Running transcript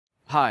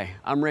Hi,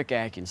 I'm Rick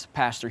Atkins,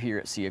 pastor here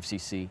at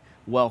CFCC.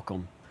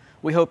 Welcome.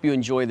 We hope you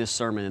enjoy this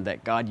sermon and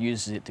that God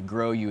uses it to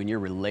grow you in your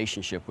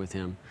relationship with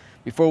Him.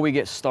 Before we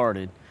get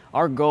started,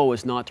 our goal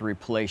is not to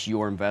replace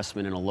your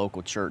investment in a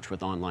local church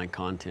with online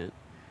content.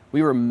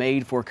 We were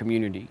made for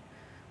community.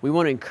 We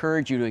want to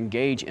encourage you to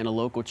engage in a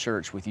local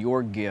church with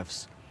your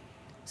gifts.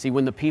 See,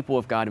 when the people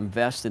of God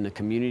invest in the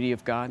community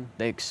of God,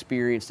 they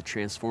experience the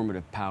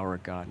transformative power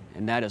of God,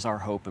 and that is our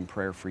hope and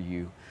prayer for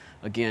you.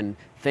 Again,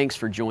 thanks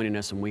for joining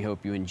us, and we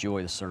hope you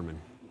enjoy the sermon.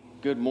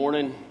 Good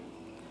morning.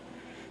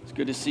 It's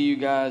good to see you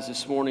guys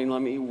this morning.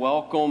 Let me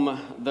welcome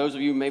those of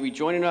you maybe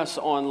joining us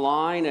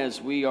online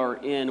as we are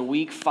in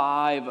week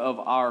 5 of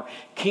our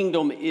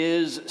Kingdom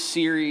Is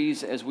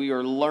series, as we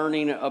are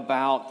learning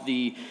about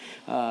the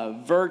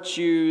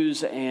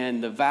virtues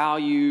and the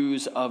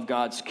values of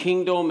God's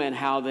kingdom and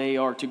how they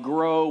are to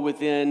grow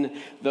within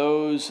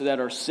those that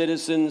are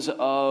citizens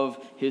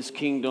of His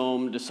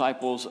kingdom,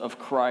 disciples of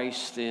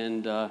Christ.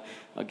 And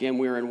again,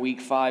 we're in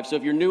week 5. So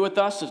if you're new with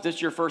us, if this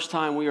is your first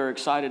time, we are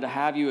excited to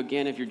have you.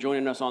 Again, if you're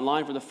joining us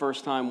online for the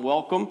first time,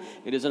 welcome.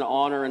 It is an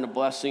honor and a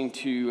blessing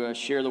to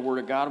share the Word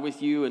of God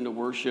with you and to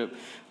worship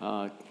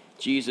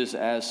Jesus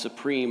as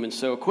supreme. And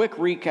so a quick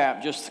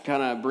recap just to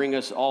kind of bring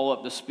us all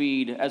up to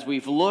speed. As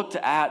we've looked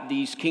at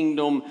these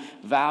kingdom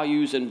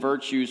values and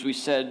virtues, we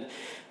said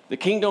the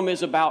kingdom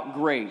is about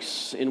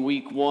grace. In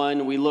week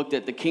 1, we looked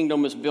at the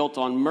kingdom is built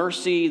on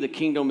mercy. The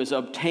kingdom is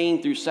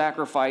obtained through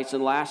sacrifice.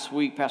 And last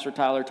week, Pastor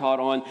Tyler taught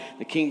on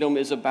the kingdom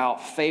is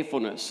about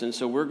faithfulness. And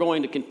so we're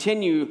going to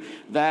continue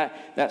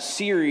that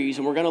series,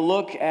 and we're going to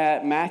look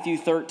at Matthew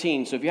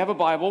 13. So if you have a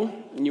Bible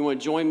and you want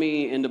to join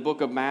me in the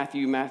book of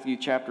Matthew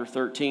chapter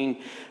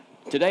 13,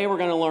 today we're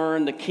going to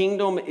learn the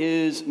kingdom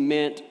is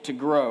meant to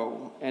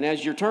grow. And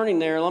as you're turning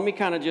there, let me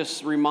kind of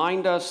just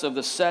remind us of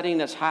the setting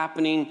that's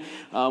happening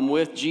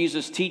with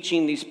Jesus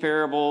teaching these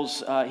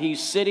parables.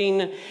 He's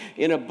sitting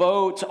in a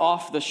boat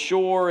off the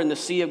shore in the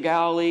Sea of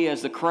Galilee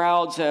as the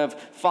crowds have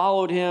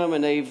followed him,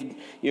 and they've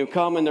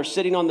come and they're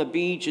sitting on the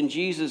beach, and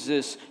Jesus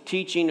is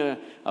teaching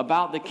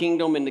about the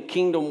kingdom and the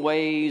kingdom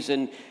ways.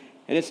 And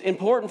it's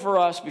important for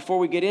us, before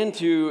we get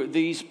into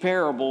these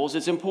parables,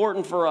 it's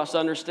important for us to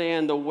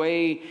understand the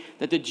way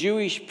that the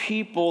Jewish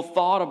people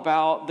thought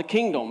about the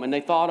kingdom, and they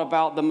thought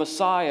about the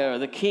Messiah,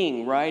 the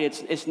King, right?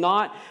 It's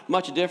not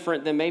much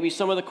different than maybe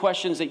some of the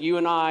questions that you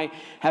and I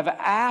have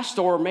asked,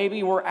 or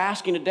maybe we're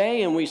asking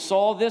today, and we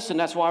saw this, and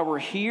that's why we're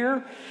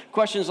here.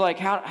 Questions like,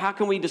 how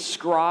can we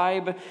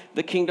describe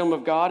the kingdom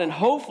of God? And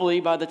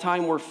hopefully, by the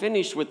time we're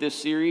finished with this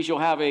series, you'll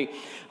have a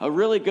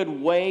really good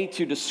way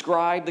to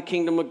describe the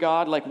kingdom of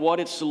God, like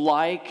what it's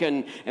like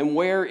and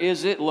where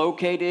is it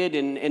located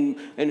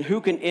and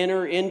who can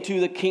enter into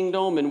the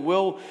kingdom, and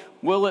will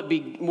it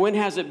be, when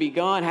has it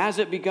begun? Has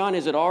it begun?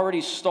 Has it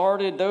already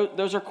started?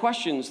 Those are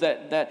questions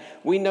that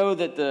we know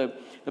that the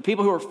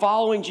people who are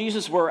following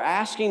Jesus were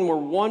asking, were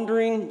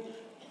wondering,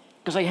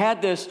 because they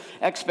had this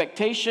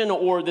expectation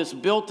or this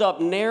built-up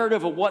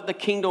narrative of what the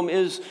kingdom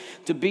is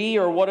to be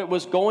or what it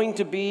was going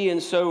to be.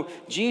 And so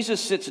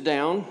Jesus sits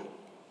down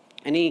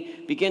and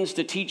he begins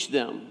to teach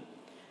them,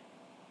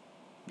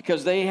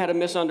 because they had a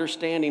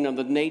misunderstanding of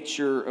the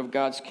nature of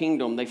God's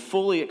kingdom. They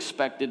fully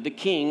expected the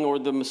king or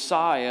the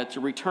Messiah to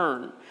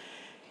return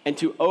and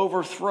to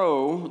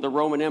overthrow the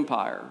Roman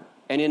Empire.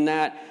 And in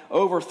that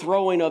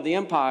overthrowing of the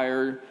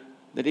empire,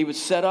 that he would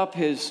set up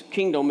his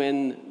kingdom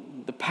and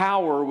the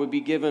power would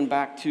be given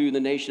back to the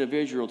nation of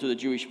Israel, to the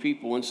Jewish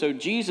people. And so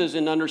Jesus,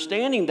 in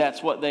understanding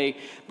that's what they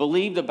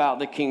believed about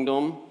the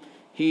kingdom,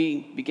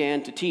 he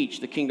began to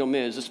teach the kingdom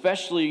is,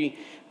 especially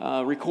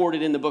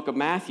recorded in the book of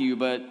Matthew,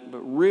 but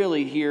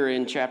really here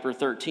in chapter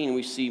 13,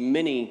 we see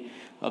many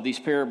of these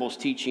parables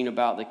teaching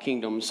about the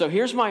kingdom. So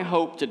here's my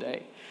hope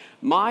today.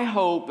 My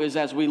hope is,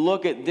 as we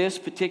look at this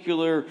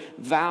particular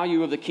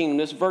value of the kingdom,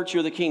 this virtue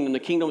of the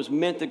kingdom is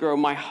meant to grow.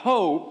 My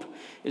hope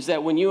is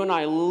that when you and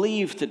I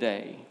leave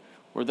today,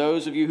 or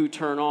those of you who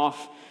turn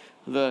off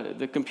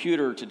the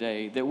computer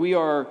today, that we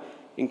are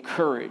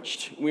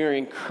encouraged. We are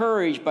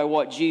encouraged by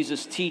what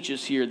Jesus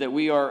teaches here, that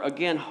we are,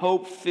 again,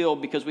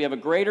 hope-filled because we have a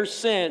greater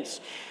sense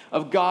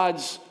of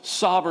God's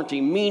sovereignty,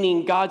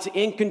 meaning God's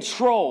in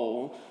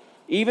control.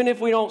 Even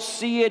if we don't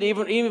see it,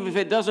 even if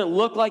it doesn't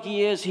look like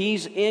He is,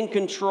 He's in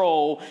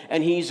control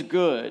and He's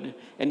good.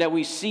 And that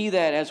we see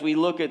that as we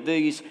look at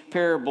these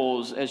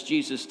parables as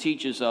Jesus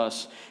teaches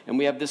us, and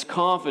we have this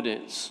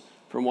confidence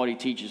from what He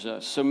teaches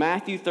us. So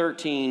Matthew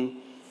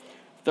 13,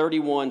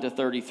 31 to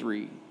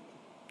 33.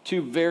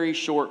 2 very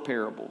short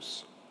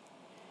parables.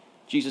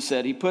 Jesus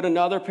said, He put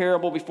another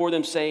parable before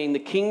them, saying, the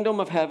kingdom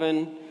of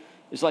heaven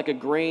is like a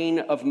grain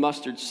of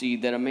mustard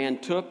seed that a man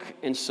took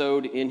and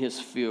sowed in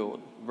his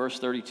field. Verse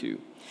 32.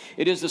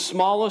 It is the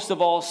smallest of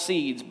all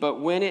seeds,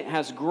 but when it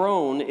has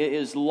grown, it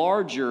is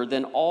larger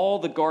than all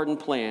the garden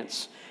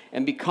plants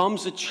and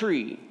becomes a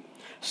tree,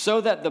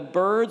 so that the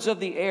birds of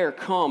the air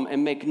come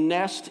and make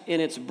nest in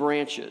its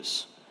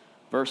branches.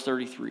 Verse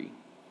 33.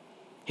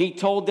 He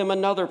told them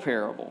another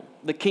parable.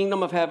 The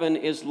kingdom of heaven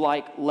is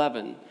like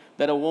leaven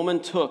that a woman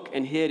took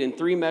and hid in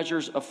 3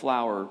 measures of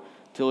flour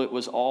till it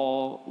was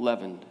all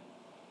leavened.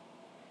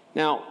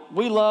 Now,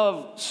 we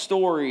love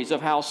stories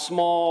of how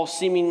small,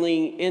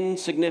 seemingly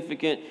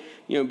insignificant,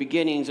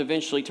 beginnings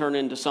eventually turn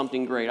into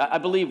something great. I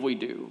believe we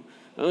do.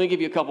 Let me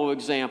give you a couple of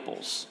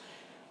examples.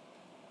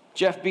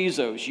 Jeff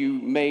Bezos, you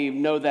may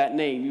know that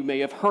name. You may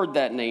have heard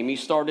that name. He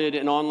started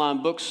an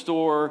online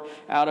bookstore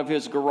out of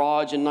his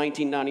garage in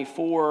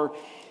 1994,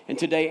 and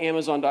today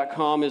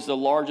Amazon.com is the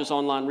largest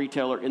online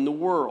retailer in the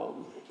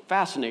world.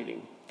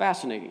 Fascinating.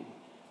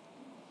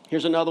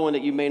 Here's another one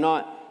that you may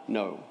not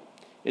know.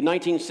 In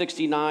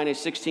 1969, a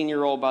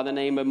 16-year-old by the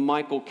name of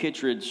Michael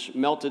Kittredge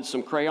melted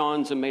some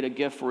crayons and made a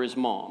gift for his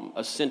mom,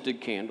 a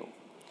scented candle.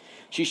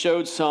 She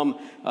showed some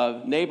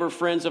neighbor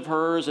friends of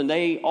hers, and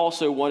they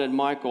also wanted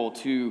Michael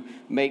to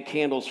make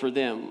candles for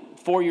them.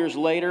 4 years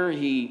later,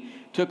 he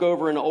took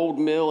over an old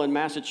mill in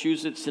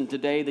Massachusetts, and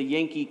today the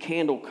Yankee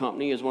Candle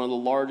Company is one of the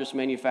largest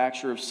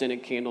manufacturers of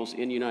scented candles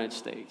in the United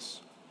States.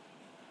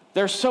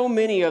 There's so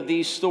many of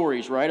these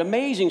stories, right?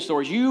 Amazing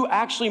stories. You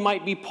actually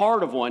might be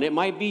part of one. It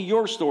might be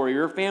your story,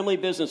 your family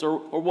business, or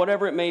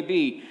whatever it may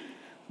be.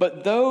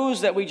 But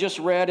those that we just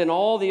read and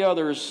all the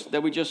others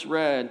that we just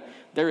read,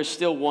 there is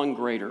still one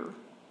greater.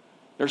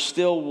 There's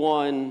still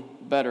one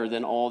better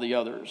than all the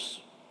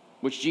others,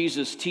 which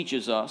Jesus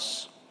teaches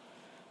us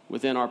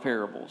within our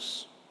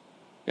parables.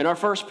 In our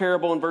first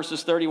parable in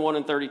verses 31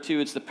 and 32,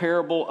 it's the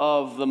parable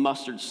of the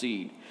mustard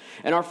seed.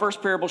 And our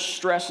first parable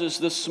stresses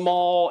the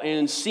small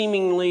and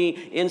seemingly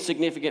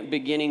insignificant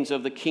beginnings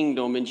of the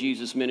kingdom in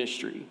Jesus'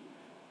 ministry.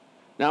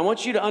 Now, I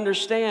want you to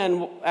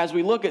understand, as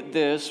we look at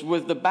this,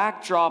 with the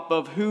backdrop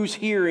of who's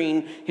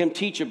hearing him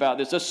teach about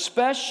this,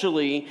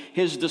 especially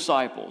his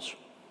disciples.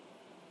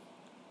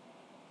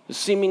 The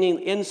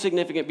seemingly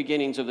insignificant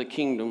beginnings of the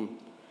kingdom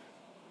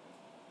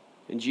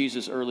in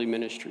Jesus' early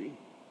ministry.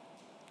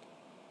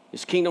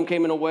 His kingdom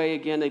came in a way,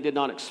 again, they did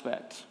not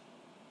expect.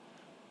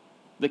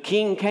 The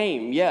king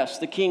came, yes,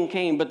 the king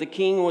came, but the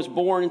king was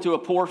born into a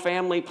poor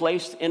family,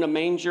 placed in a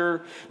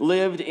manger,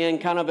 lived in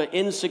kind of an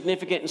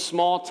insignificant and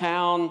small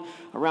town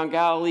around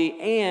Galilee,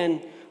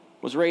 and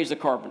was raised a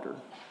carpenter.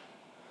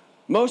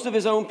 Most of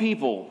his own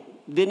people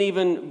didn't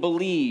even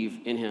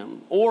believe in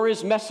him or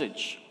his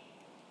message.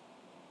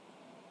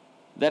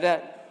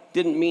 That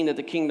didn't mean that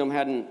the kingdom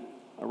hadn't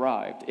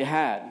arrived. It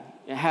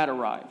had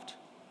arrived.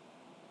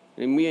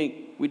 And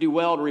we do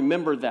well to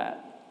remember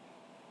that.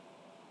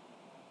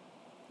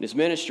 His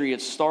ministry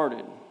had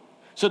started.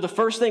 So the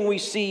first thing we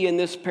see in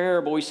this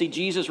parable, we see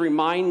Jesus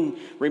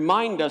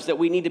remind us that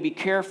we need to be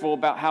careful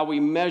about how we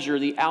measure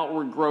the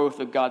outward growth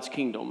of God's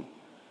kingdom.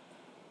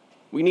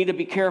 We need to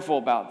be careful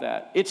about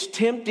that. It's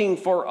tempting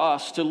for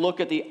us to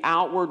look at the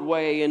outward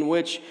way in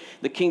which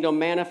the kingdom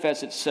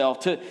manifests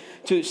itself,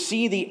 to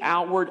see the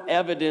outward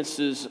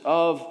evidences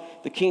of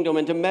the kingdom,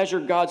 and to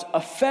measure God's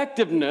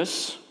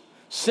effectiveness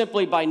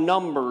simply by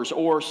numbers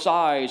or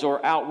size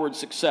or outward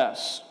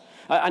success.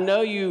 I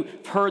know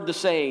you've heard the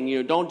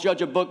saying, don't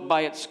judge a book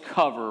by its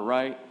cover,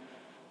 right?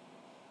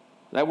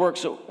 That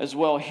works as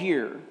well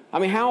here. I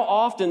mean, how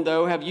often,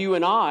 though, have you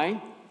and I,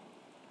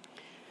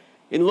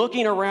 in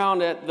looking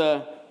around at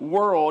the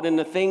world and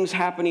the things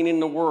happening in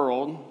the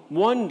world,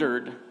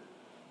 wondered,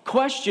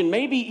 questioned,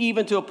 maybe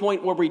even to a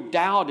point where we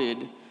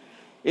doubted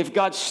if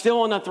God's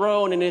still on the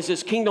throne and is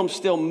his kingdom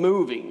still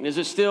moving? Is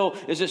it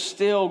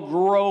still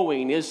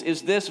growing?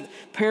 Is this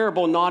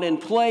parable not in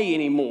play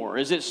anymore?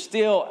 Is it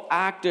still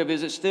active?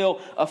 Is it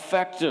still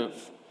effective?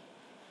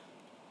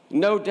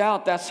 No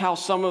doubt that's how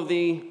some of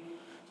the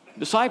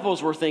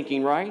disciples were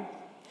thinking, right?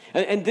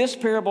 And this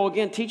parable,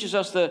 again, teaches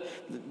us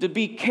to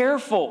be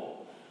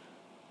careful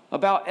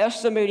about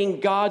estimating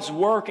God's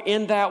work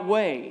in that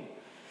way.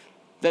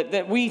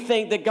 That we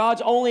think that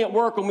God's only at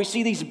work when we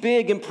see these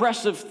big,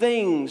 impressive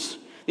things,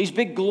 these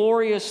big,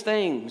 glorious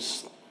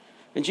things.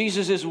 And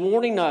Jesus is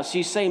warning us.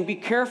 He's saying, be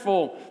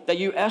careful that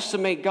you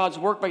estimate God's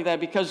work like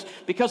that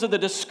because of the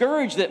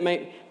discouragement that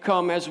may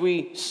come as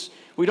we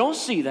don't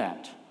see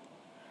that.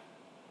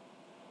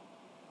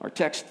 Our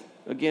text,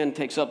 again,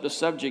 takes up the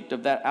subject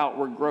of that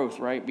outward growth,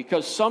 right?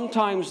 Because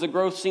sometimes the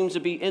growth seems to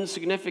be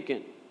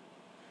insignificant.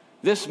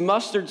 This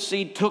mustard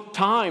seed took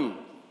time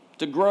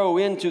to grow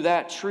into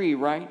that tree,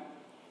 right?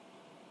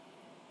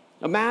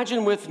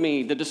 Imagine with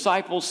me the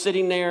disciples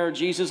sitting there,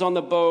 Jesus on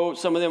the boat.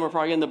 Some of them are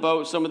probably in the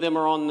boat. Some of them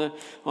are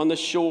on the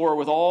shore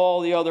with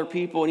all the other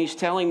people, and he's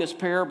telling this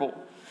parable.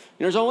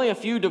 And there's only a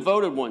few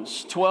devoted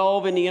ones,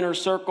 12 in the inner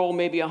circle,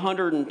 maybe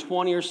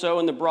 120 or so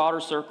in the broader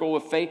circle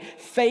with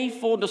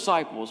faithful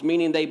disciples,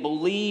 meaning they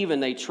believe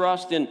and they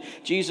trust in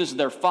Jesus.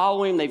 They're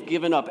following. They've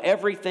given up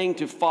everything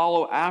to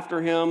follow after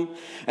him.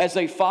 As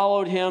they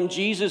followed him,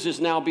 Jesus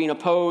is now being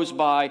opposed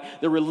by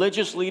the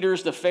religious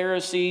leaders, the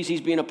Pharisees.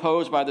 He's being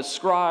opposed by the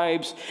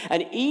scribes,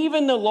 and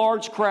even the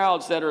large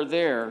crowds that are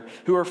there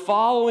who are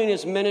following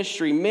his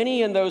ministry.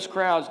 Many in those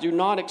crowds do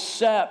not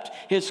accept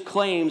his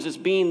claims as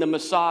being the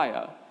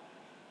Messiah.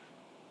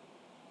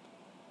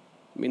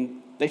 I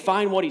mean, they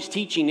find what he's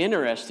teaching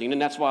interesting,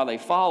 and that's why they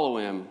follow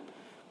him.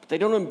 But they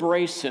don't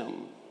embrace him.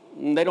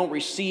 And they don't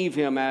receive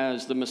him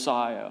as the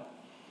Messiah.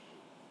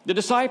 The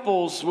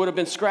disciples would have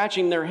been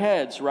scratching their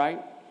heads,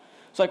 right?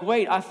 It's like,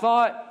 wait, I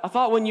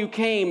thought when you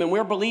came and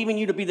we're believing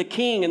you to be the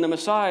king and the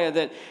Messiah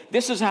that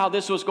this is how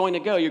this was going to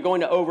go. You're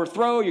going to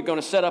overthrow, you're going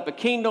to set up a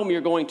kingdom,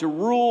 you're going to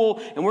rule,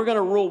 and we're going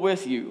to rule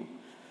with you.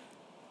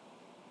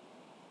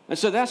 And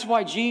so that's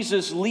why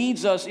Jesus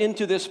leads us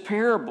into this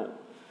parable.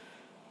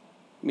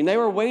 I mean, they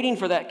were waiting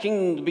for that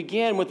kingdom to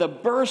begin with a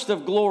burst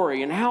of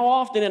glory. And how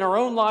often in our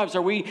own lives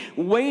are we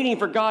waiting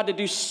for God to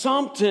do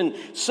something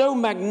so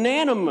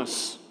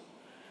magnanimous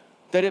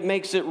that it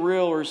makes it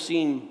real or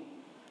seem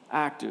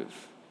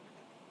active?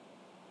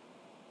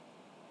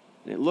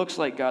 And it looks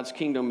like God's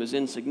kingdom is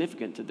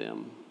insignificant to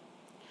them.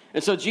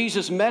 And so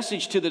Jesus'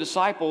 message to the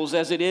disciples,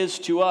 as it is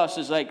to us,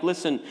 is like,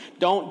 listen,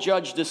 don't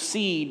judge the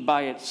seed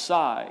by its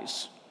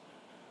size.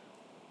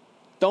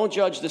 Don't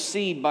judge the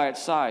seed by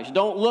its size.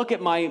 Don't look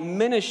at my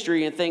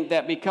ministry and think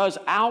that because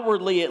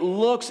outwardly it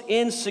looks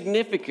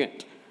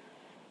insignificant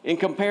in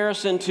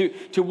comparison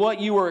to what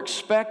you were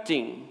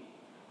expecting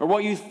or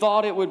what you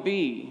thought it would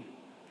be,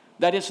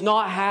 that it's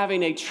not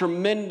having a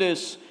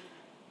tremendous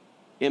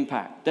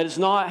impact, that it's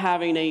not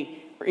having an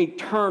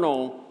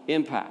eternal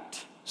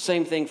impact.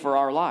 Same thing for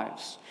our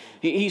lives.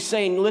 He's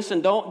saying,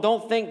 listen,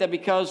 don't think that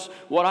because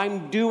what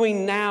I'm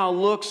doing now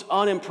looks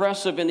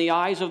unimpressive in the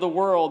eyes of the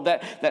world,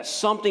 that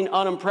something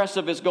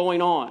unimpressive is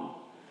going on.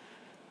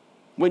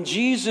 When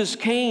Jesus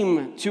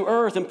came to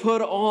earth and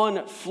put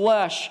on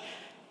flesh,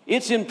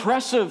 it's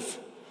impressive.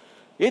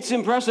 It's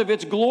impressive.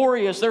 It's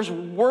glorious. There's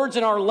words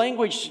in our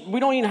language. We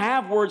don't even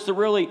have words to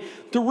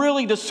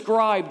really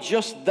describe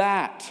just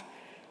that.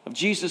 Of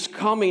Jesus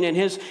coming and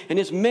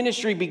his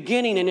ministry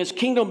beginning and his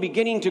kingdom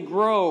beginning to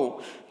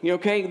grow.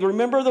 Okay,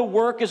 remember the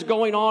work is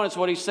going on, is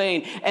what he's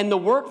saying. And the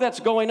work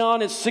that's going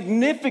on is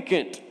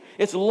significant.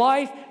 It's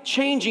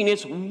life-changing.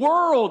 It's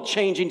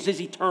world-changing. It's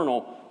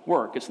eternal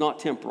work. It's not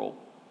temporal.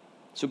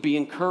 So be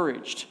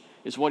encouraged,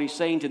 is what he's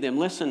saying to them.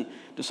 Listen,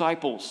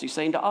 disciples, he's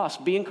saying to us,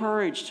 be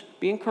encouraged.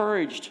 Be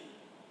encouraged.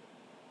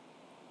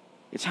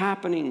 It's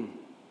happening.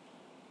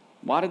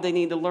 Why did they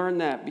need to learn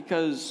that?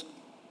 Because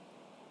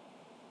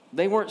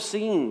they weren't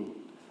seeing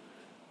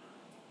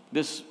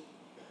this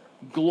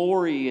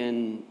glory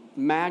and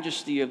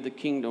majesty of the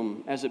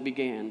kingdom as it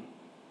began.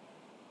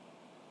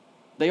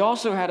 They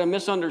also had a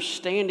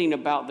misunderstanding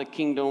about the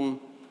kingdom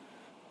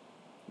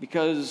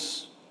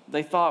because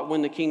they thought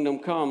when the kingdom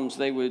comes,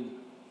 they would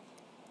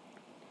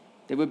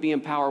be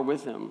in power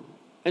with him.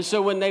 And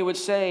so when they would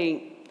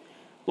say,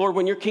 Lord,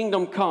 when your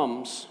kingdom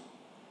comes,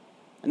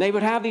 and they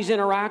would have these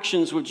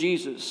interactions with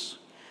Jesus,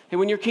 and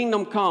when your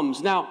kingdom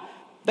comes, now,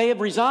 they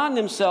have resigned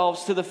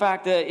themselves to the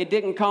fact that it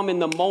didn't come in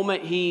the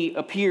moment he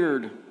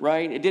appeared,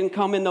 right? It didn't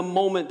come in the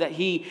moment that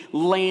he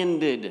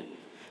landed.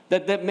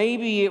 That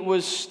maybe it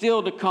was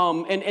still to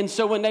come. And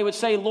so when they would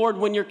say, Lord,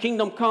 when your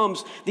kingdom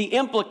comes, the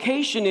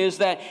implication is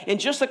that in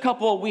just a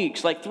couple of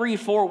weeks, like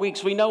 3-4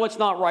 weeks, we know it's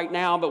not right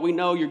now, but we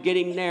know you're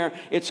getting there,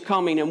 it's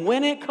coming. And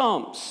when it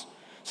comes,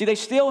 see, they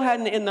still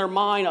hadn't in their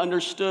mind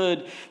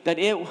understood that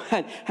it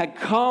had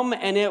come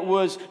and it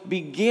was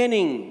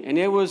beginning and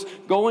it was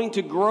going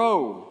to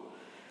grow.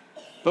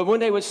 But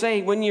when they would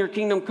say, when your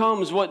kingdom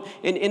comes, what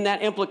in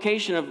that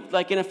implication of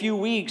like in a few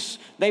weeks,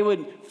 they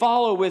would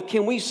follow with,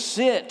 can we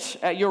sit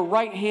at your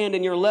right hand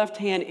and your left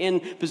hand in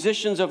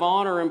positions of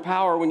honor and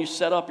power when you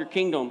set up your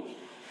kingdom?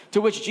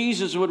 To which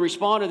Jesus would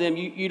respond to them,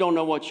 you don't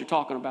know what you're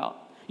talking about.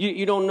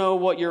 You don't know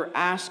what you're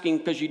asking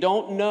because you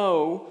don't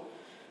know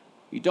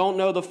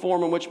the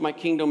form in which my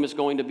kingdom is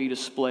going to be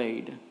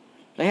displayed.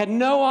 They had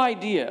no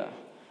idea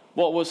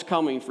what was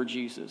coming for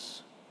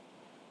Jesus.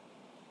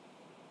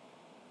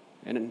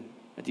 And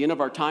at the end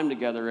of our time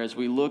together, as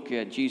we look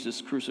at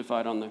Jesus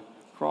crucified on the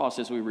cross,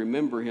 as we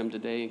remember him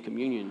today in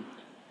communion,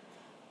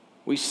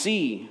 we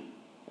see,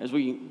 as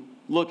we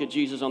look at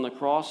Jesus on the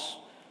cross,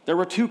 there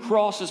were 2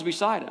 crosses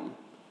beside him.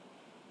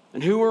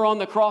 And who were on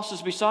the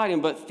crosses beside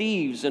him but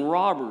thieves and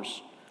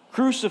robbers,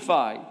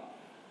 crucified?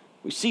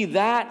 We see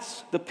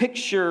that's the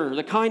picture,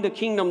 the kind of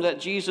kingdom that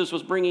Jesus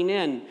was bringing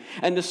in.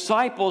 And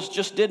disciples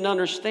just didn't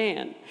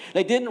understand.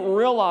 They didn't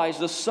realize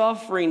the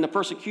suffering, the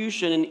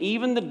persecution, and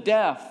even the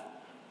death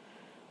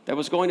that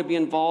was going to be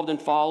involved in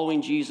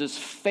following Jesus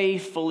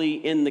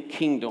faithfully in the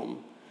kingdom.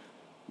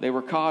 They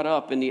were caught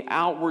up in the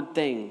outward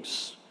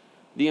things,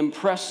 the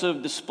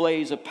impressive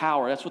displays of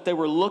power. That's what they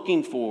were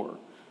looking for.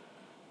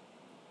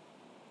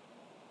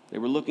 They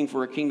were looking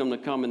for a kingdom to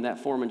come in that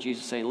form, and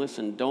Jesus saying,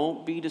 listen,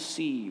 don't be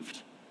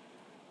deceived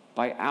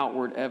by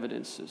outward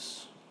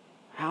evidences.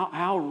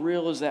 How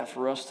real is that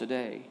for us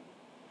today?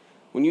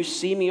 When you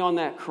see me on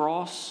that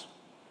cross,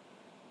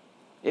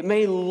 it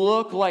may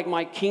look like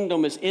my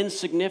kingdom is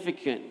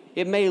insignificant.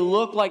 It may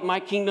look like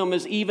my kingdom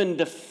is even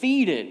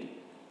defeated.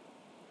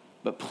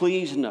 But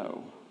please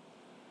know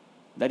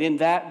that in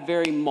that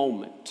very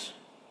moment,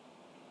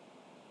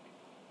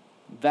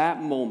 that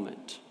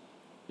moment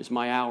is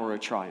my hour of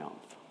triumph.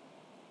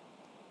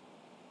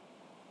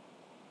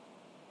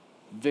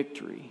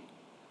 Victory,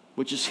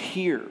 which is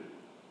here.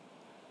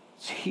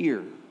 It's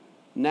here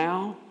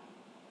now,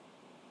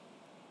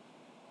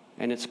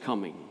 and it's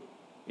coming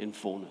in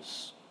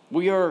fullness.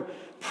 We are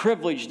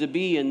privileged to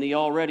be in the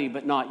already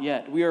but not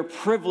yet. We are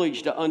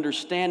privileged to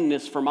understand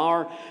this from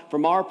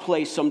our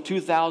place some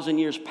 2,000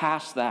 years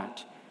past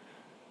that.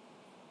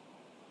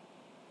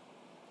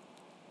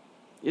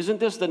 Isn't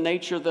this the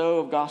nature, though,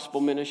 of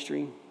gospel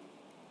ministry?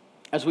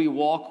 As we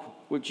walk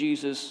with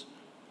Jesus,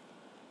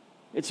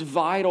 it's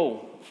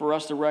vital for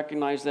us to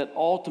recognize that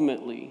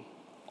ultimately,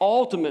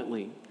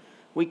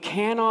 we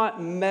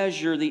cannot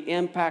measure the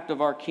impact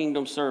of our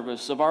kingdom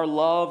service, of our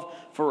love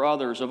for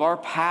others, of our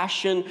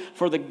passion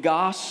for the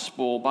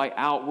gospel by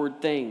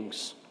outward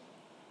things.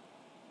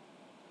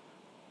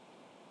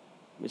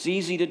 It's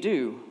easy to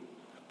do,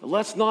 but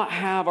let's not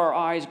have our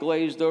eyes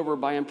glazed over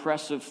by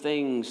impressive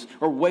things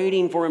or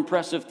waiting for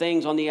impressive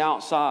things on the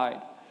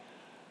outside.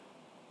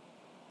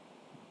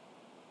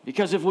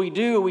 Because if we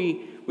do,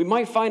 we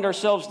might find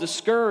ourselves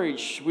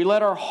discouraged. We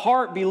let our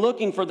heart be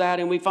looking for that,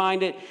 and we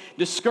find it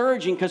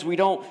discouraging because we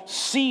don't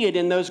see it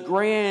in those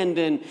grand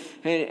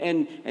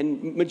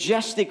and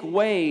majestic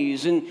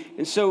ways.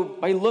 And so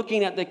by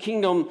looking at the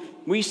kingdom,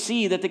 we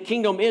see that the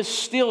kingdom is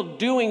still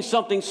doing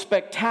something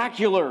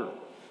spectacular.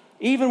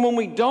 Even when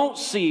we don't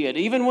see it,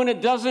 even when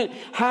it doesn't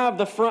have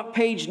the front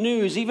page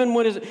news, even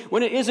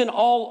when it isn't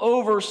all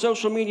over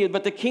social media,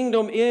 but the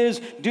kingdom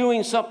is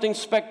doing something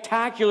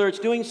spectacular. It's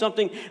doing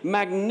something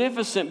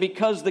magnificent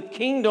because the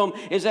kingdom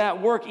is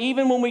at work,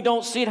 even when we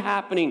don't see it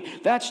happening.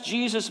 That's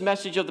Jesus'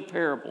 message of the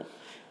parable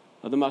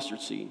of the mustard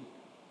seed.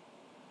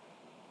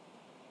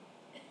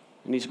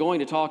 And he's going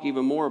to talk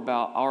even more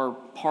about our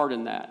part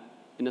in that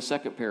in the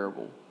second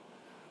parable.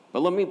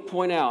 But let me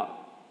point out,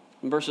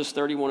 in verses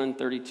 31 and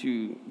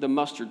 32, the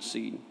mustard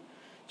seed.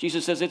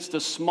 Jesus says it's the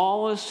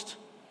smallest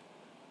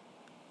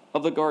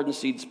of the garden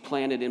seeds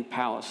planted in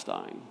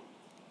Palestine.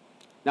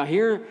 Now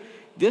here,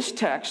 this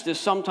text is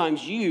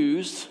sometimes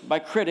used by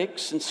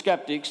critics and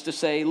skeptics to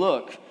say,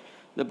 look,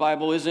 the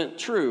Bible isn't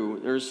true.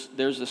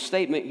 There's a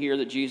statement here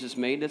that Jesus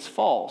made that's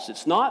false.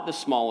 It's not the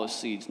smallest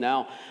seeds.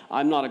 Now,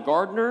 I'm not a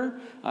gardener.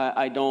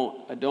 I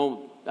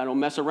don't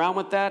mess around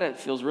with that. It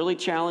feels really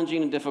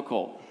challenging and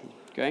difficult.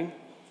 Okay?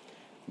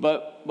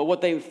 But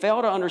what they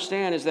fail to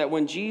understand is that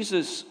when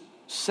Jesus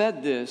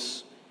said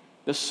this,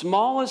 the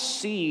smallest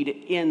seed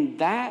in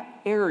that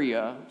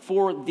area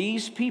for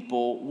these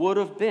people would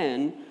have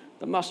been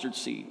the mustard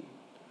seed.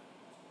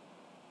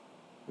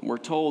 And we're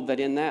told that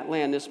in that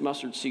land, this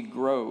mustard seed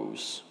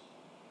grows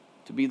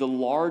to be the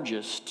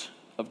largest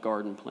of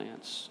garden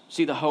plants.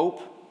 See the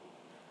hope?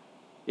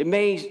 It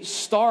may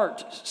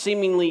start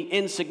seemingly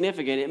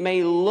insignificant. It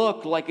may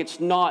look like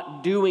it's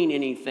not doing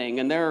anything.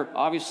 And there,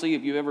 obviously,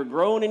 if you've ever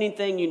grown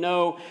anything, you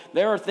know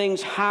there are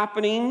things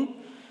happening,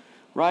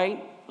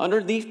 right,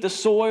 underneath the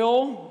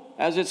soil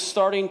as it's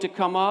starting to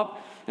come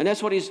up. And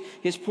that's what his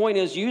point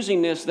is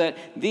using this, that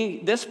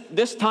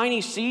this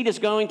tiny seed is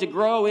going to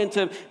grow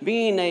into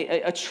being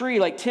a tree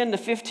like 10 to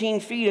 15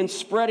 feet and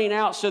spreading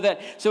out so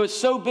it's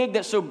so big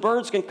that so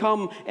birds can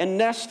come and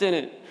nest in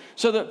it.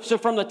 So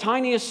from the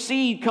tiniest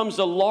seed comes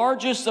the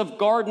largest of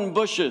garden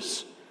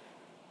bushes.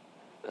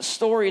 The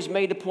story is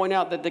made to point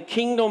out that the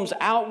kingdom's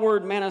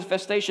outward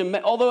manifestation,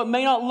 although it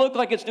may not look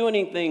like it's doing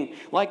anything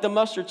like the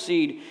mustard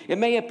seed, it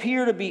may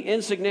appear to be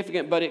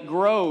insignificant, but it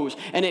grows,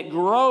 and it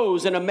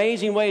grows in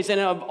amazing ways. And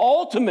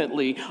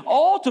ultimately,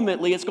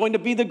 it's going to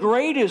be the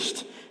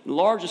greatest and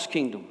largest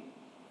kingdom.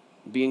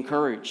 Be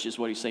encouraged is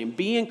what he's saying.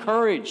 Be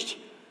encouraged.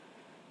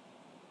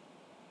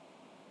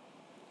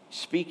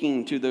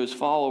 Speaking to those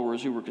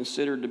followers who were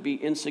considered to be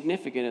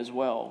insignificant as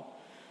well.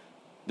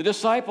 The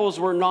disciples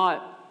were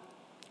not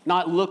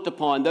looked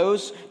upon.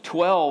 Those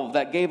 12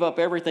 that gave up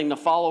everything to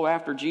follow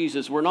after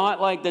Jesus were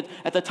not like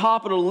at the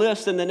top of the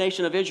list in the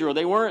nation of Israel.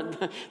 They weren't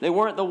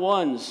the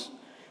ones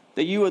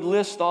that you would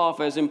list off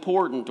as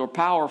important or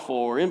powerful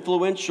or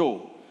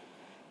influential.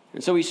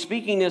 And so he's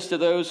speaking this to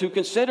those who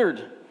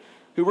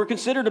were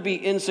considered to be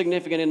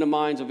insignificant in the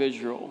minds of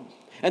Israel.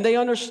 And they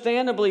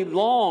understandably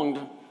longed,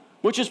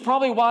 which is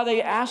probably why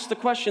they asked the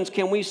questions,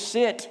 can we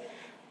sit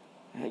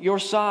at your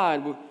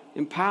side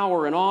in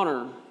power and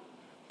honor?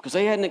 Because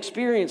they hadn't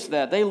experienced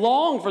that. They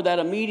longed for that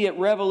immediate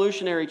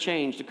revolutionary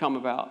change to come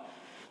about.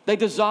 They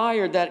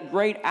desired that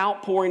great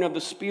outpouring of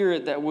the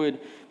Spirit that would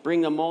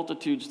bring the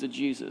multitudes to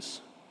Jesus.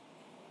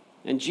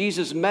 And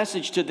Jesus'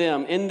 message to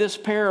them in this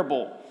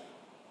parable,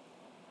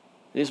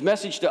 his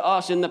message to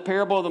us in the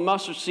parable of the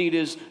mustard seed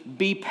is,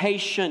 be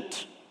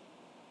patient.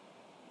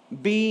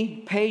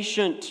 Be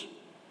patient.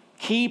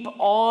 Keep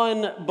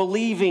on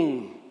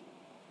believing.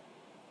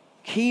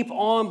 Keep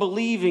on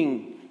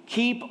believing.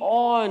 Keep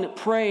on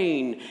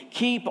praying.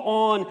 Keep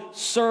on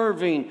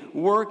serving,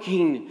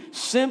 working.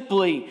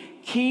 Simply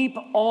keep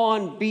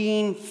on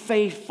being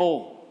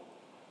faithful.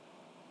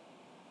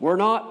 We're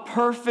not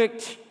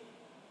perfect.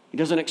 He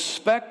doesn't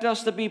expect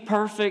us to be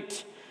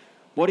perfect.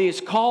 What he is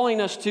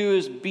calling us to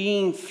is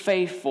being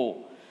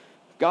faithful.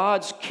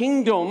 God's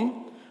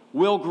kingdom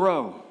will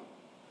grow.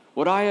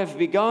 What I have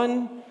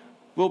begun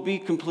will be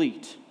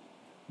complete.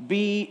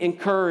 Be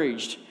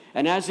encouraged.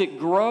 And as it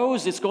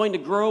grows, it's going to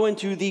grow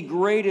into the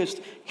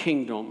greatest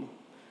kingdom.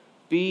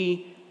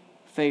 Be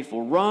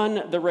faithful.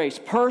 Run the race.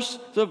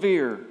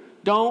 Persevere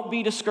Don't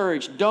be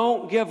discouraged.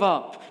 Don't give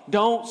up.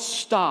 Don't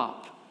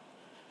stop.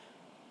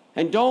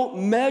 And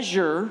don't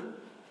measure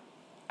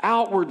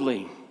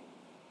outwardly.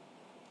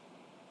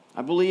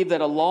 I believe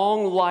that a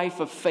long life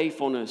of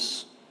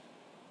faithfulness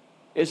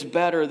is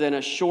better than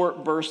a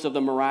short burst of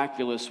the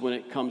miraculous when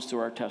it comes to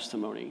our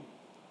testimony.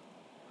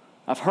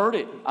 I've heard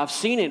it. I've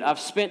seen it. I've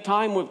spent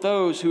time with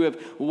those who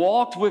have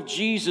walked with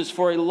Jesus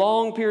for a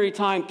long period of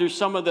time through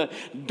some of the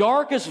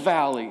darkest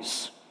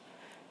valleys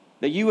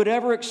that you would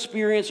ever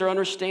experience or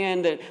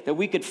understand that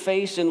we could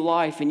face in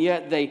life. And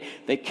yet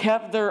they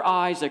kept their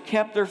eyes, they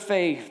kept their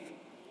faith,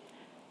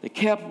 they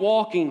kept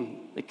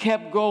walking, they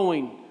kept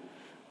going,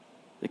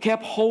 they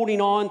kept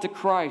holding on to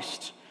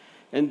Christ.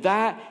 And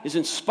that is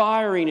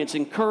inspiring, it's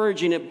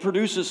encouraging, it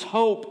produces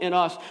hope in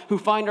us who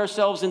find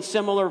ourselves in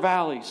similar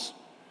valleys.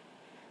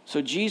 So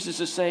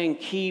Jesus is saying,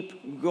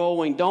 keep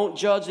going. Don't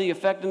judge the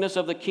effectiveness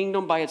of the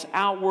kingdom by its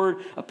outward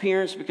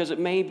appearance, because it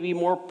may be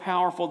more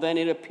powerful than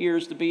it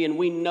appears to be. And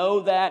we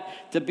know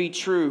that to be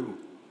true.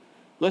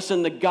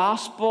 Listen, the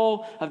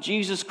gospel of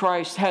Jesus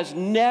Christ has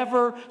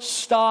never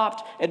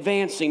stopped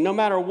advancing, no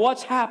matter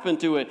what's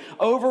happened to it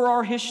over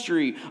our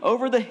history,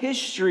 over the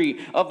history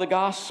of the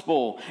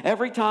gospel.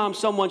 Every time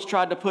someone's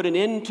tried to put an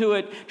end to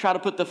it, try to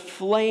put the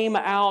flame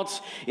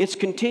out, it's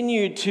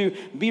continued to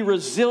be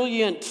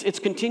resilient, it's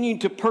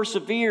continued to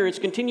persevere, it's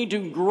continued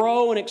to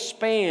grow and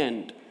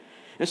expand.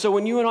 And so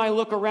when you and I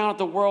look around at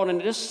the world and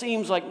it just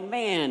seems like,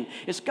 man,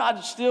 is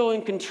God still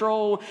in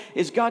control?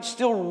 Is God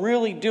still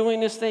really doing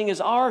this thing? Is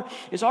our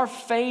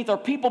faith, are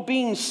people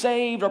being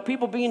saved? Are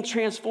people being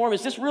transformed?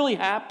 Is this really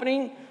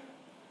happening?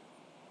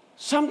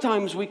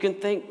 Sometimes we can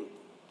think,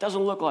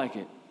 doesn't look like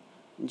it.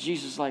 And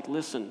Jesus is like,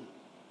 listen,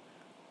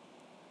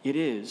 it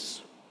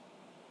is.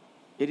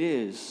 It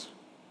is.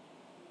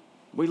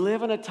 We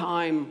live in a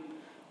time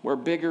where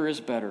bigger is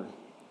better.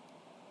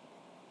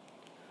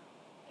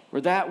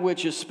 Where that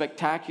which is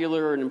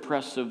spectacular and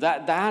impressive,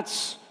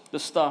 that's the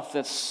stuff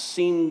that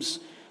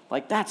seems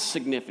like that's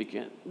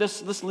significant.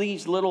 This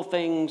these little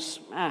things,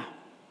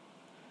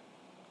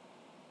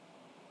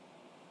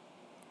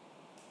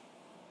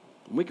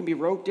 we can be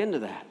roped into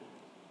that.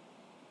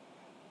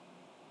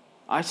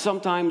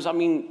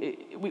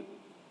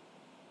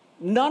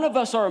 None of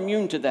us are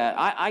immune to that.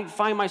 I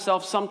find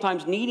myself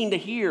sometimes needing to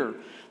hear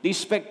these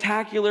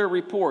spectacular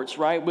reports,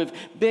 right, with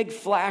big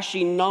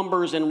flashy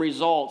numbers and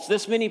results.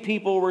 This many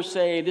people were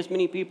saved. This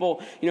many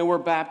people, were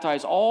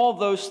baptized. All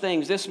those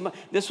things. This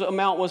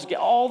amount was,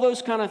 all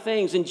those kind of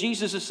things. And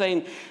Jesus is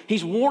saying,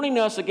 he's warning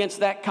us against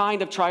that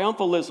kind of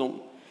triumphalism.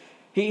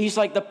 He's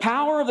like, the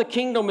power of the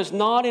kingdom is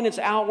not in its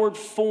outward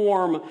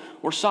form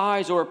or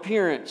size or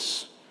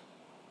appearance.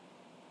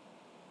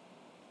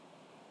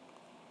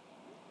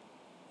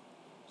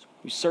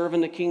 We serve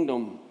in the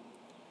kingdom.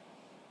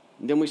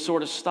 And then we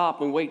sort of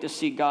stop and wait to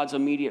see God's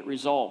immediate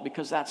result,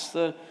 because it's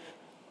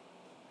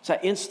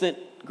that instant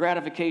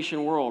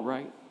gratification world,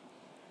 right?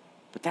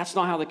 But that's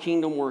not how the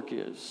kingdom work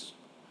is.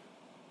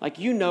 Like,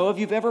 if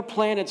you've ever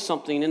planted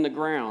something in the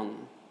ground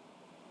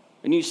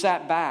and you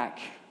sat back,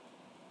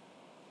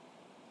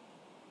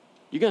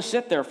 you're going to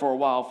sit there for a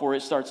while before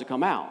it starts to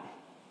come out.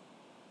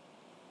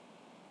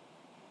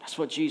 That's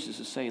what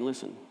Jesus is saying.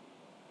 Listen,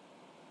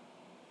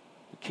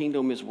 the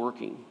kingdom is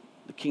working.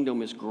 The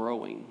kingdom is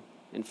growing.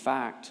 In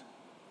fact,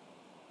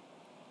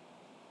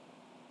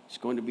 it's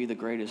going to be the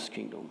greatest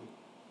kingdom.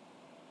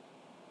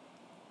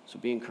 So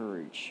be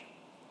encouraged.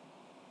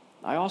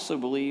 I also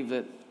believe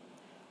that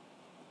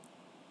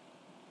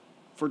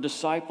for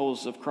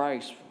disciples of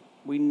Christ,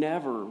 we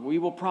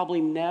will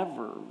probably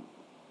never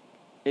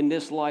in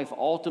this life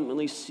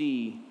ultimately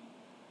see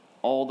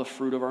all the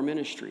fruit of our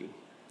ministry.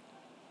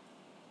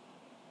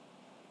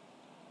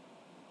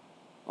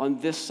 On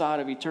this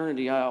side of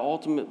eternity,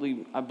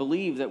 I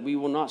believe that we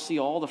will not see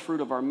all the fruit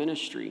of our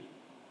ministry.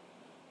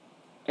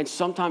 And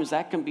sometimes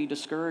that can be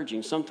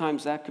discouraging.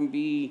 Sometimes that can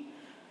be,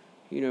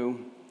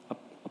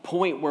 a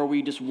point where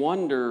we just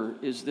wonder,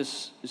 is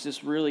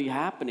this really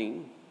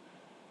happening?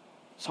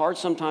 It's hard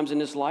sometimes in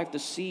this life to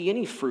see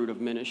any fruit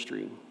of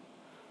ministry.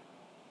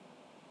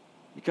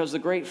 Because the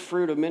great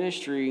fruit of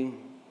ministry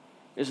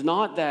is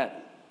not that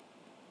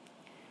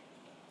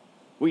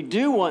we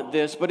do want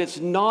this, but it's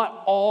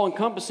not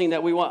all-encompassing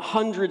that we want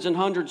hundreds and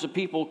hundreds of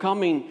people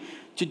coming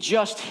to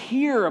just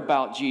hear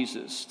about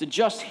Jesus, to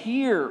just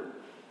hear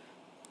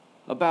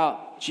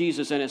about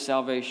Jesus and his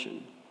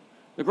salvation.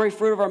 The great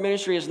fruit of our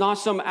ministry is not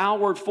some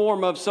outward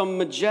form of some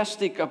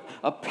majestic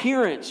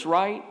appearance,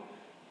 right?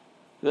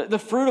 The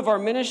fruit of our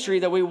ministry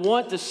that we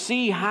want to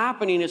see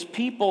happening is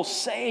people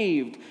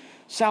saved,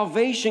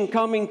 salvation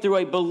coming through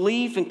a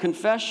belief and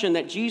confession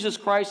that Jesus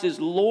Christ is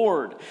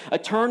Lord, a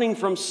turning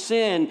from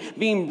sin,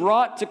 being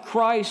brought to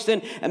Christ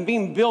and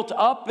being built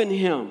up in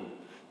him,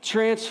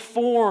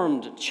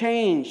 transformed,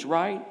 changed,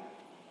 right?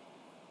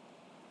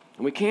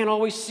 And we can't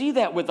always see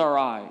that with our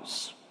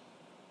eyes.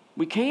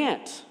 We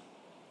can't.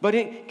 But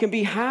it can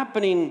be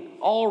happening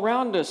all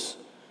around us.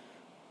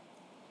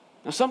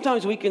 Now,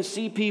 sometimes we can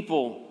see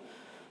people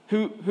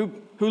who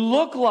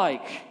look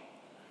like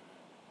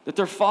that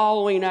they're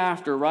following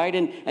after, right?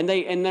 And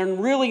they're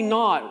really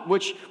not,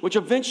 which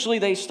eventually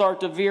they start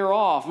to veer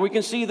off. We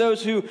can see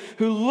those who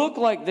look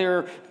like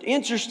they're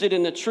interested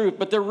in the truth,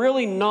 but they're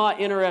really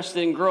not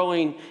interested in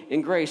growing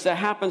in grace. That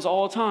happens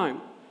all the time.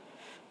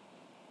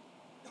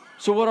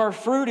 So what our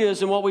fruit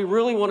is and what we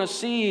really want to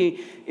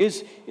see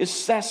is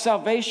that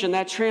salvation,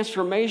 that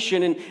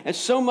transformation. And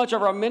so much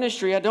of our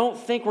ministry, I don't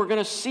think we're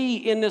going to see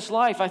in this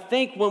life. I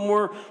think when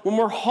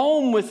we're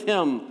home with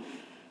Him,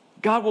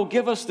 God will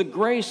give us the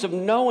grace of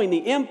knowing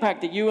the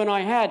impact that you and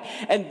I had.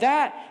 And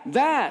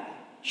that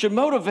should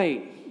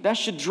motivate. That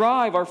should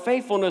drive our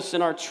faithfulness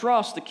and our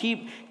trust to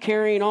keep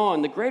carrying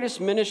on. The greatest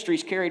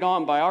ministries carried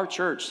on by our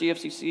church,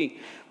 CFCC,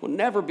 will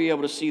never be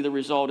able to see the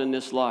result in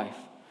this life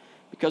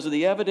because of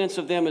the evidence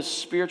of them is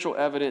spiritual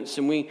evidence,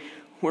 and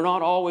we're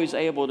not always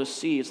able to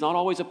see. It's not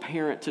always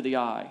apparent to the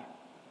eye.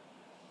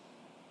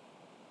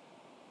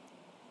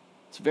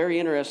 It's very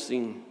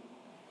interesting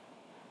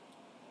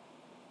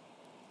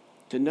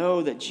to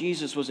know that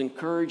Jesus was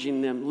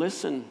encouraging them,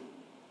 listen,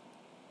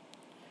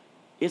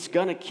 it's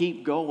going to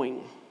keep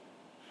going.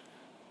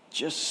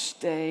 Just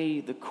stay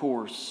the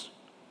course.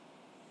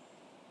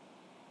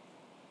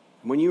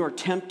 When you are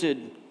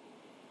tempted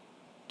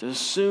to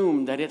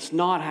assume that it's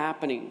not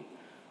happening,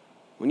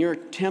 when you're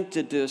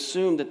tempted to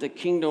assume that the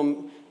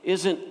kingdom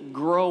isn't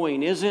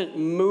growing, isn't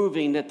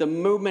moving, that the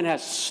movement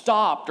has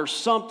stopped or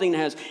something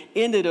has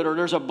ended it or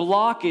there's a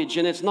blockage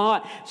and it's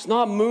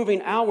not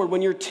moving outward,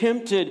 when you're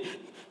tempted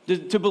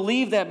to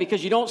believe that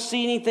because you don't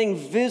see anything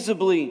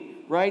visibly,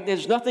 right?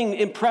 There's nothing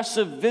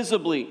impressive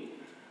visibly.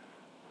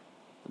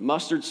 The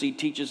mustard seed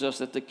teaches us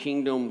that the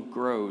kingdom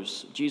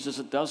grows. Jesus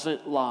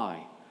doesn't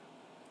lie.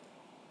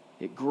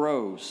 It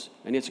grows,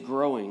 and it's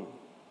growing.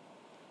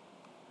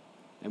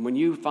 And when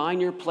you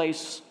find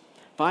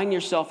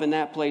yourself in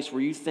that place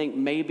where you think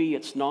maybe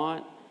it's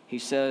not, He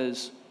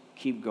says,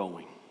 keep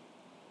going.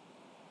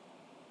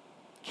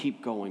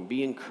 Keep going.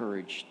 Be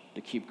encouraged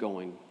to keep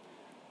going.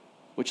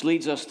 Which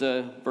leads us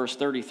to verse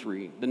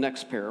 33, the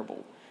next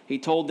parable. He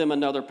told them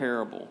another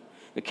parable.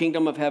 The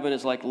kingdom of heaven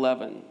is like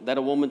leaven that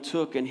a woman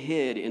took and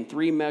hid in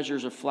 3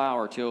 measures of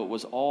flour till it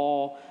was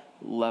all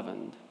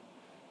leavened.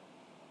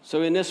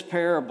 So in this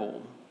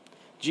parable,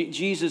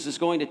 Jesus is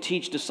going to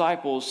teach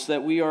disciples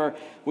that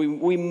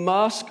we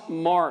must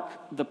mark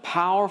the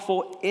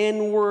powerful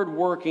inward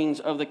workings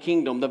of the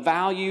kingdom. The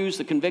values,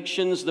 the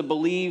convictions, the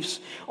beliefs,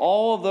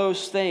 all of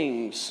those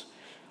things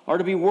are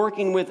to be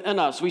working within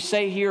us. We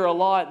say here a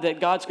lot that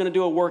God's going to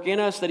do a work in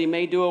us, that He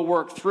may do a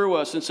work through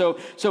us. And so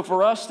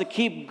for us to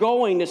keep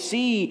going, to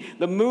see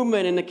the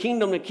movement in the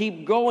kingdom, to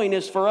keep going,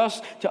 is for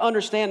us to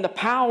understand the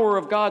power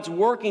of God's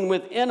working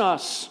within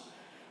us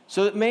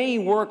so that it may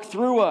work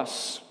through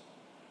us.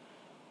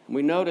 And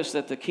we notice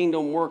that the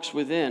kingdom works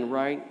within,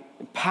 right?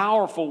 In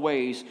powerful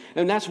ways.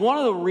 And that's one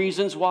of the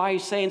reasons why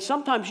He's saying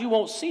sometimes you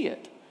won't see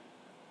it,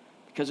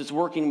 because it's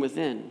working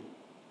within.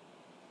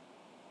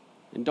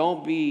 And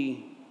don't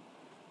be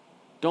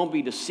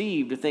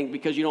deceived to think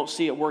because you don't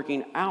see it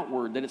working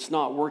outward that it's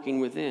not working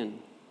within.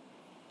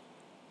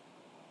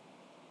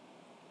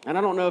 And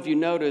I don't know if you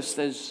noticed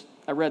as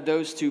I read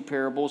those 2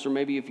 parables, or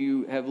maybe if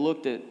you have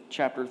looked at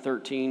chapter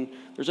 13,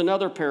 there's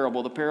another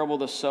parable, the parable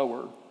of the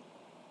sower.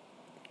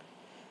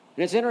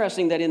 And it's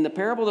interesting that in the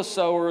parable of the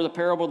sower, the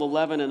parable of the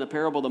leaven, and the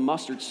parable of the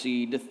mustard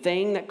seed, the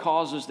thing that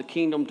causes the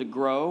kingdom to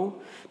grow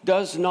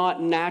does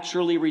not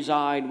naturally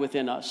reside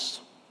within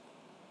us.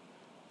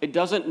 It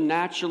doesn't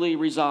naturally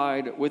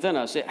reside within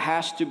us. It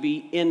has to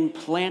be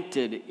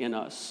implanted in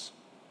us.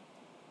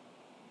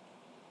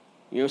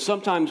 You know,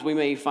 sometimes we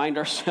may find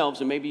ourselves,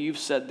 and maybe you've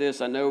said this,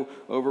 I know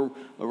over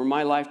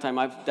my lifetime,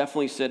 I've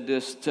definitely said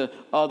this to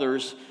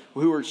others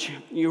who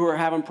are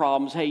having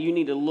problems. Hey, you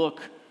need to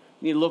look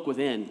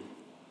within.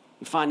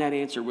 You find that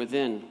answer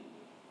within.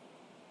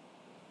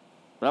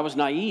 But I was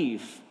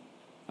naive.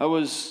 I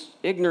was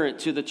ignorant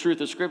to the truth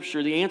of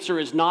Scripture. The answer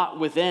is not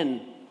within.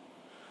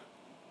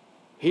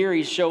 Here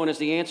He's showing us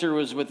the answer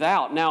was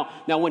without. Now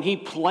when He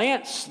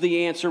plants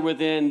the answer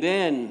within,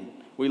 then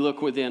we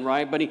look within,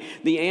 right? But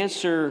the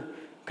answer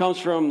comes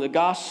from the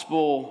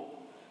gospel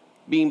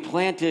being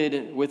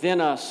planted within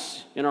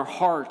us, in our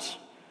heart,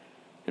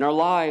 in our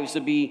lives,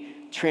 to be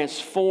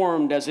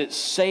transformed as it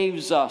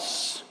saves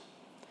us.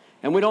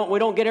 And we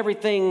don't get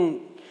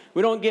everything,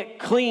 we don't get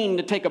clean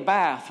to take a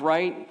bath,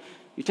 right?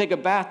 You take a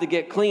bath to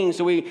get clean,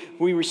 so we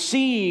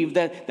receive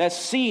that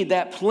seed,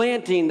 that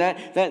planting,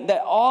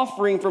 that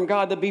offering from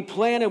God to be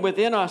planted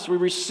within us. We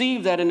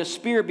receive that, and the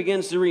Spirit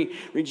begins to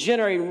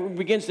regenerate,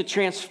 begins to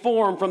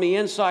transform from the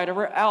inside of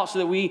our out, so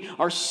that we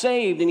are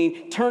saved, and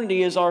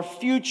eternity is our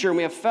future, and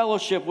we have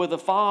fellowship with the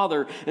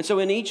Father. And so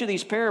in each of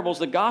these parables,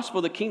 the gospel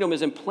of the kingdom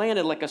is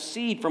implanted like a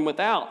seed from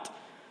without.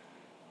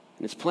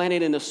 And it's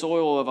planted in the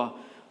soil of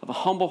a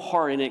humble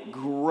heart, and it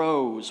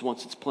grows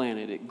once it's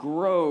planted. It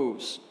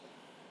grows.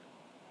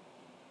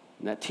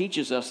 And that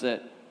teaches us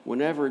that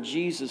whenever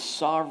Jesus'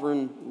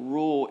 sovereign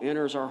rule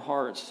enters our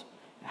hearts,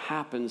 it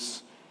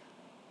happens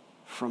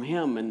from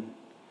Him. And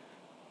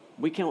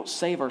we can't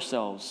save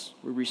ourselves.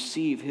 We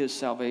receive His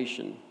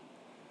salvation.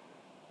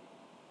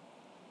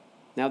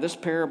 Now, this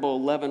parable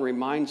 11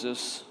 reminds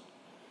us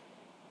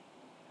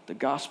the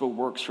gospel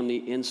works from the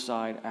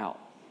inside out.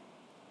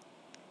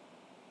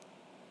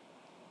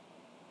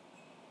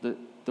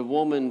 The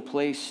woman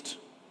placed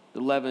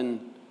the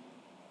leaven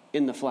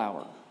in the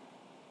flour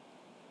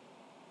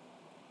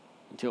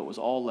until it was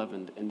all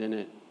leavened, and then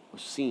it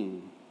was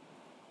seen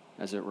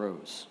as it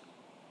rose.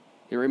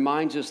 It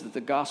reminds us that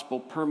the gospel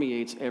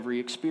permeates every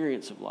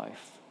experience of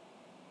life,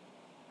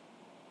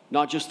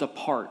 not just a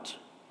part.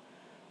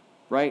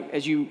 Right?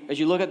 As you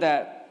look at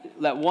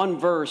that one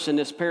verse in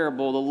this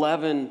parable, the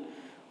leaven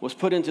was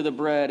put into the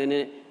bread, and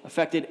it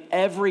affected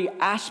every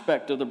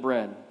aspect of the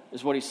bread,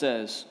 is what he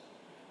says,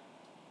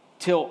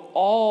 till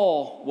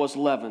all was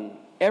leavened.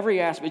 Every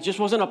aspect. It just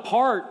wasn't a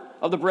part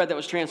of the bread that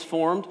was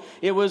transformed.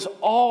 It was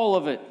all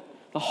of it.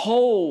 The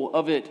whole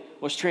of it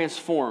was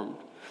transformed.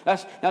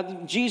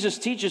 Now, Jesus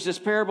teaches this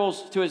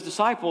parables to his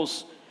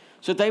disciples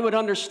so that they would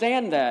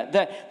understand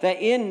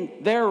that in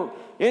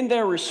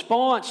their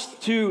response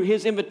to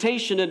his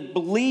invitation to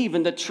believe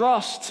and to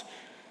trust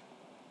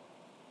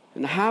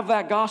and have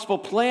that gospel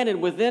planted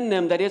within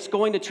them, that it's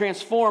going to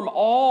transform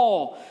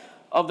all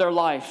of their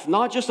life.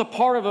 Not just a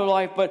part of their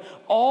life, but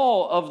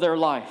all of their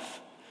life.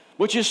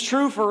 Which is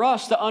true for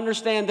us to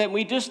understand that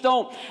we just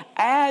don't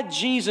add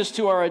Jesus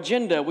to our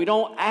agenda. We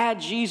don't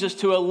add Jesus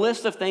to a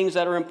list of things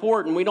that are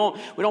important. We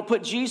don't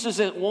put Jesus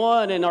at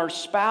one and our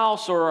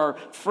spouse or our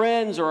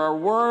friends or our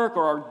work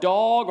or our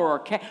dog or our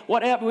cat,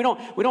 whatever. We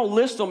don't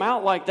list them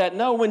out like that.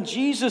 No, when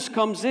Jesus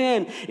comes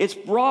in, it's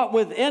brought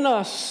within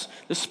us.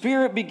 The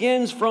Spirit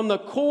begins from the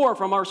core,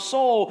 from our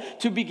soul,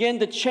 to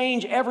begin to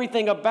change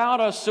everything about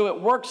us so it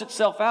works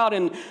itself out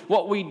in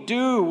what we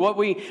do,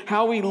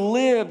 how we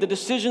live, the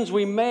decisions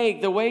we make,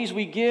 the ways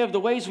we give,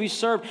 the ways we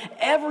serve,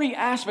 every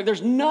aspect.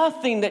 There's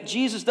nothing that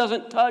Jesus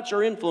doesn't touch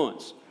or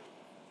influence.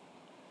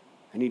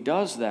 And he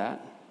does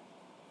that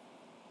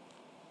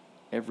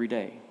every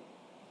day.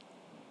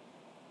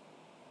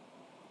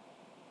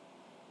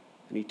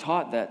 And he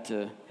taught that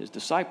to his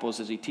disciples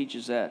as he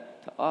teaches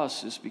that to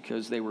us, is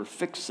because they were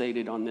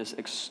fixated on this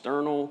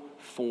external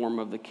form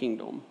of the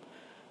kingdom.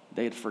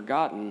 They had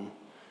forgotten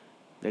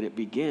that it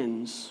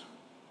begins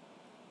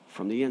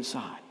from the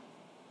inside.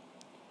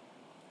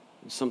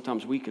 And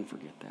sometimes we can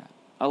forget that.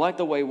 I like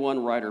the way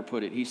one writer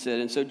put it. He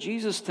said, and so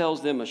Jesus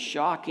tells them a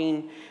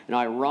shocking and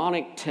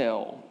ironic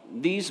tale.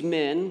 These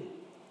men,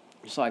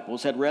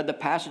 disciples, had read the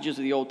passages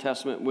of the Old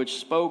Testament which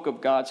spoke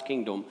of God's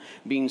kingdom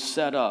being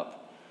set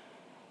up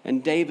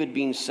and David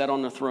being set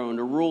on the throne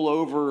to rule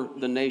over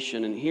the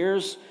nation. And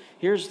here's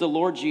the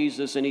Lord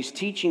Jesus, and he's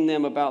teaching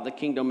them about the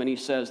kingdom, and he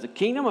says, the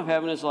kingdom of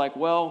heaven is like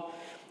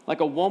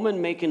a woman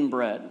making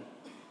bread.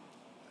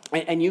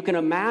 And you can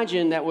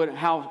imagine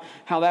how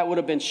that would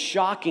have been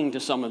shocking to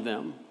some of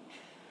them.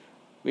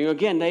 I mean,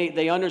 again,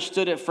 they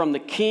understood it from the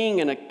king,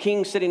 and a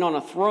king sitting on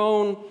a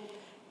throne,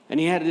 and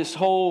he had this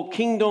whole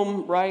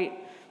kingdom, right?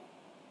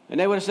 And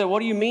they would have said, what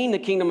do you mean the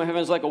kingdom of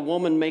heaven is like a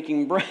woman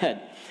making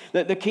bread?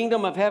 The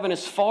kingdom of heaven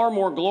is far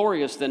more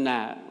glorious than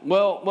that.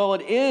 Well,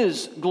 it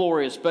is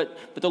glorious, but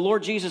the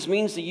Lord Jesus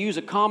means to use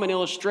a common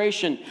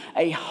illustration,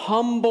 a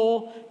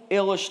humble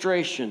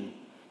illustration,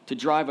 to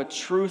drive a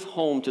truth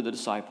home to the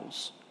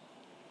disciples.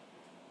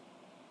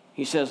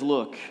 He says,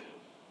 look,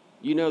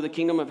 you know the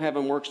kingdom of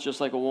heaven works just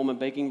like a woman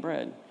baking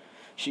bread.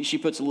 She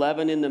puts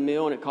leaven in the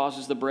meal and it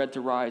causes the bread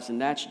to rise. And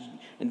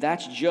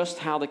that's just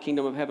how the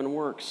kingdom of heaven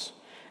works.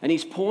 And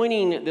he's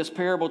pointing this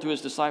parable to his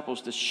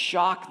disciples to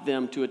shock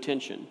them to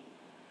attention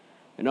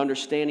and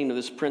understanding of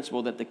this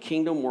principle that the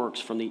kingdom works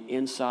from the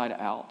inside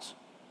out.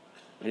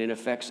 And it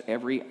affects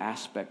every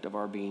aspect of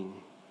our being.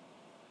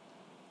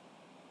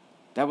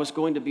 That was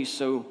going to be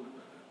so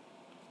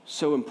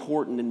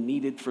important and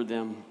needed for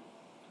them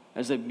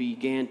as they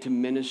began to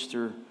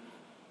minister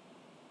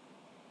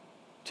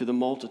to the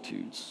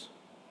multitudes.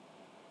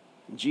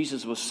 And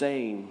Jesus was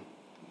saying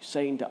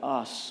to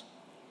us,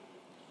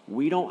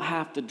 we don't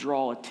have to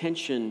draw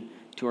attention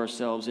to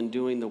ourselves in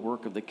doing the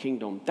work of the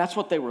kingdom. That's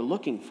what they were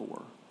looking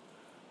for.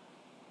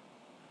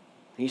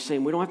 He's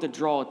saying we don't have to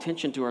draw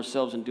attention to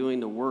ourselves in doing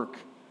the work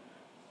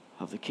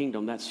of the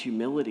kingdom. That's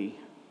humility.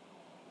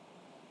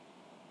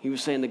 He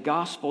was saying the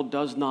gospel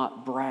does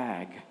not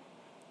brag.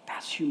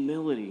 That's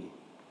humility.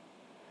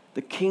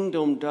 The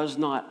kingdom does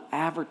not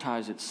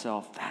advertise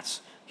itself.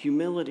 That's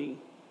humility.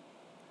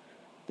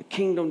 The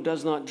kingdom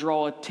does not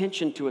draw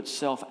attention to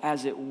itself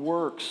as it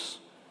works.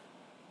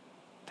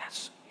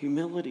 That's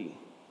humility.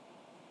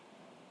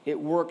 It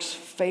works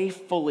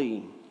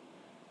faithfully.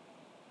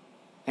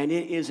 And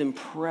it is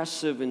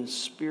impressive and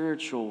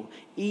spiritual,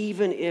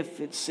 even if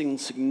it's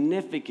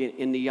insignificant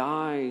in the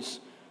eyes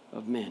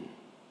of men.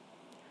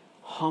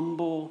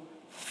 Humble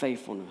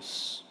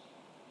faithfulness.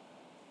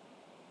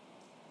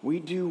 We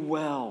do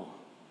well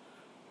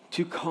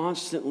to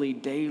constantly,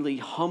 daily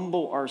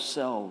humble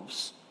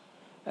ourselves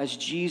as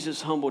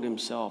Jesus humbled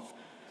himself.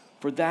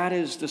 For that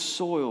is the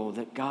soil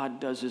that God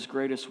does his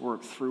greatest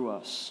work through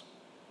us.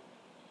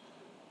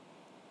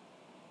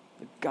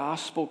 The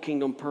gospel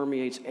kingdom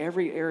permeates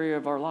every area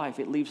of our life.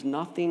 It leaves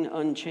nothing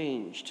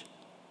unchanged.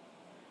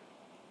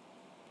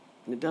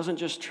 And it doesn't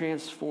just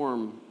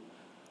transform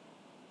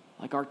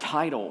like our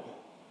title.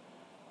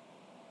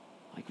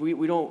 Like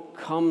we don't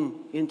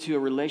come into a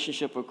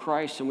relationship with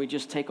Christ and we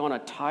just take on a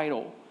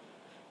title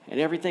and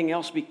everything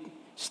else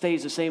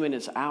stays the same and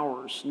it's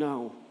ours.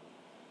 No.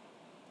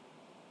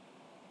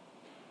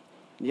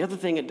 The other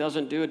thing it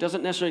doesn't do, it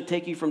doesn't necessarily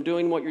take you from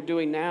doing what you're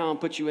doing now and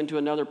put you into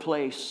another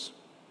place.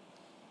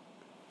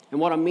 And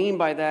what I mean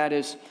by that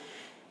is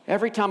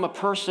every time a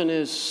person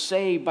is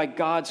saved by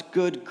God's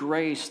good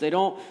grace, they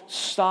don't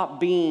stop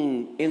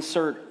being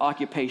insert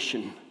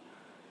occupation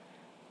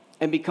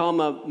and become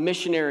a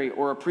missionary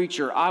or a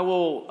preacher. I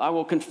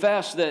will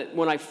confess that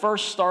when I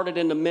first started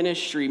into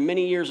ministry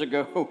many years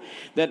ago,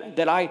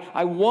 that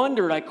I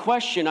wondered, I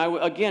questioned,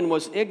 again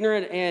was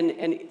ignorant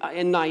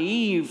and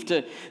naive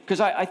because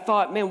I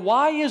thought, man,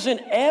 why isn't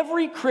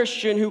every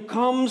Christian who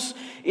comes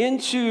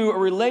into a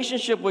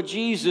relationship with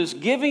Jesus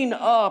giving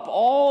up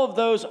all of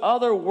those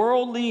other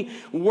worldly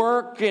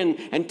work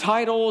and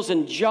titles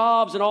and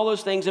jobs and all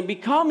those things and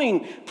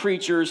becoming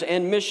preachers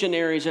and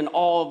missionaries and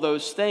all of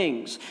those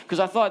things?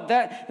 Because I thought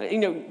that,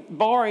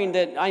 barring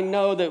that I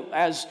know that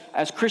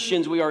as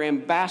Christians we are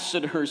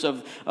ambassadors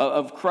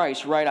of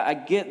Christ, right? I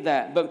get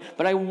that.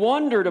 But I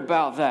wondered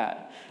about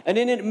that. And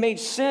then it made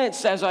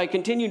sense as I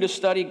continued to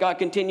study, God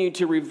continued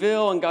to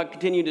reveal and God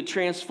continued to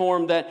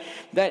transform that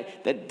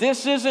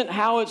this isn't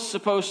how it's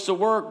supposed to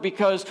work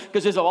because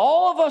if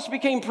all of us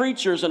became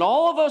preachers and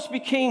all of us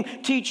became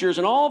teachers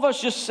and all of us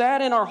just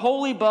sat in our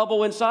holy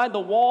bubble inside the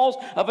walls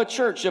of a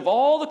church, if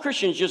all the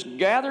Christians just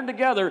gathered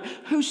together,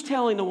 who's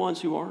telling the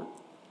ones who aren't?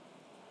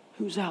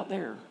 Who's out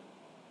there?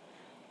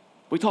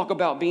 We talk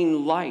about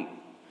being light.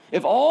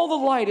 If all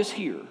the light is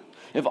here,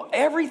 if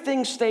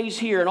everything stays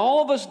here and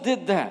all of us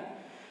did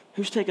that,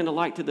 who's taking the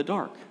light to the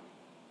dark?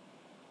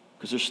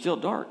 Because there's still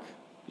dark,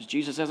 because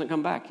Jesus hasn't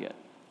come back yet.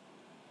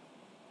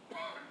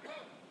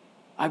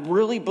 I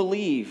really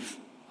believe,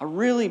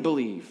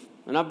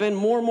 and I've been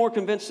more and more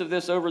convinced of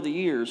this over the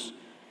years,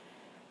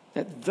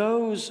 that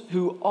those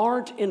who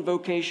aren't in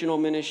vocational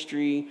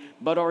ministry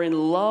but are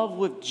in love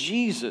with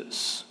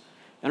Jesus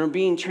and are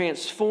being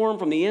transformed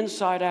from the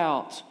inside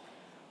out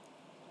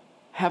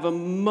have a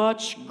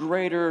much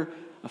greater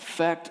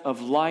effect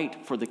of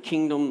light for the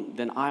kingdom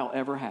than I'll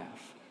ever have.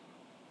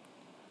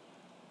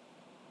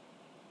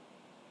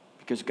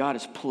 Because God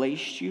has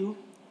placed you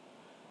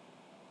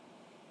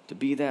to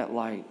be that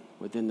light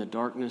within the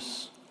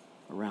darkness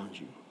around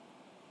you.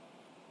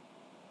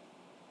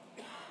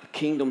 The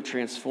kingdom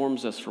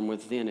transforms us from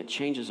within. It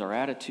changes our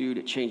attitude.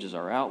 It changes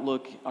our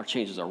outlook. It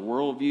changes our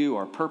worldview,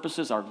 our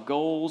purposes, our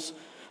goals,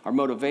 our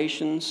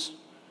motivations.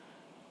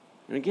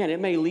 And again,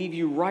 it may leave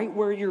you right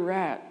where you're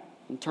at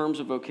in terms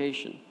of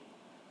vocation.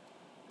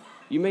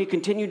 You may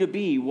continue to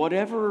be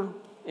whatever,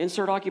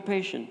 insert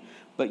occupation,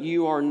 but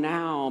you are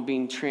now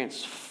being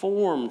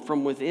transformed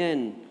from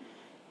within.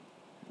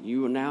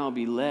 You will now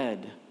be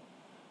led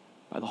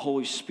by the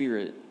Holy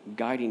Spirit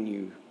guiding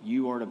you.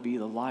 You are to be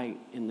the light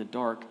in the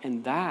dark,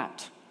 and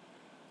that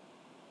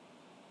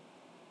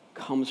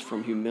comes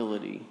from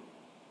humility.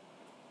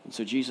 And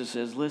so Jesus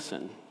says,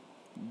 listen,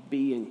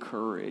 be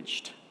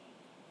encouraged.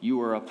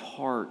 You are a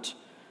part,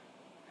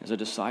 as a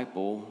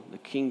disciple, the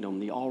kingdom,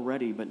 the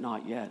already but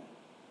not yet.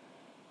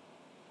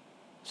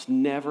 It's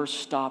never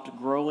stopped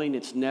growing.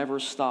 It's never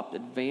stopped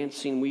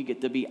advancing. We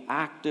get to be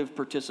active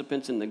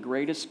participants in the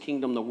greatest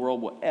kingdom the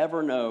world will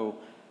ever know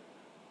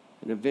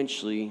and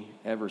eventually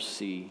ever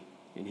see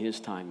in His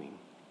timing.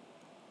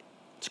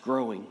 It's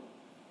growing.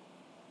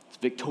 It's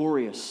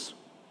victorious.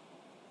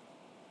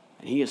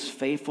 And He is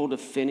faithful to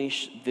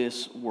finish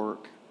this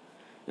work.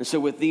 And so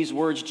with these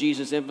words,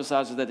 Jesus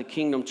emphasizes that the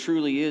kingdom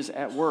truly is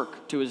at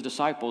work to His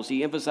disciples.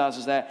 He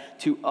emphasizes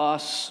that to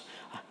us.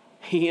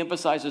 He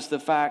emphasizes the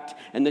fact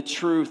and the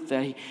truth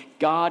that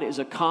God is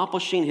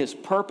accomplishing His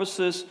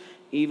purposes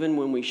even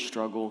when we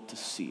struggle to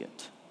see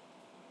it.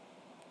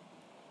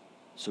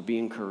 So be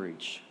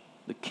encouraged.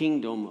 The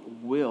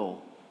kingdom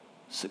will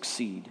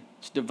succeed.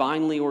 It's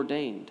divinely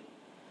ordained.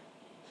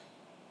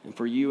 And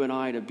for you and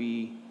I to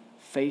be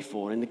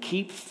faithful and to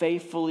keep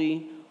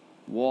faithfully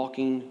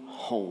walking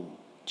home,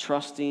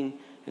 trusting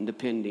and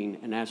depending.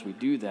 And as we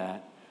do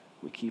that,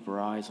 we keep our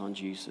eyes on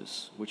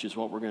Jesus, which is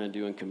what we're going to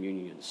do in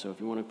communion. So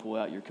if you want to pull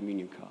out your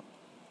communion cup.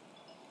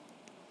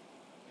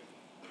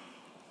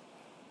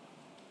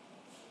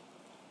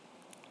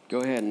 Go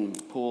ahead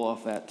and pull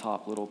off that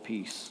top little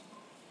piece.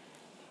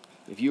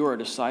 If you are a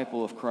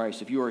disciple of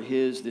Christ, if you are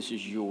His, this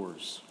is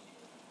yours.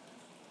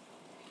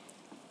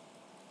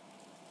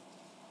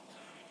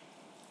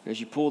 As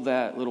you pull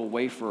that little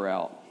wafer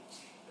out,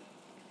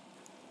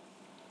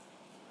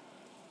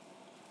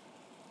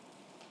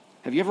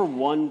 have you ever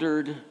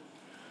wondered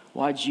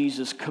why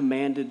Jesus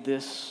commanded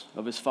this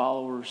of His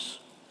followers?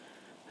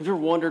 Have you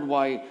ever wondered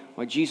why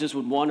Jesus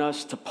would want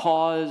us to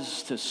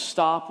pause, to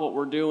stop what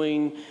we're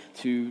doing,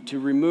 to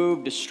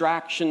remove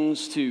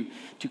distractions, to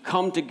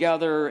come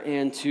together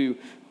and to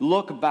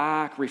look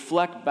back,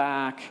 reflect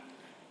back,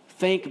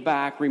 think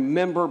back,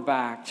 remember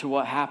back to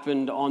what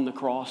happened on the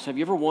cross. Have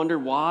you ever wondered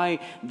why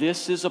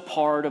this is a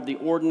part of the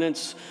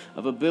ordinance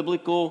of a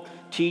biblical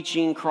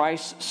teaching,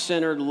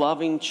 Christ-centered,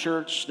 loving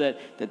church, that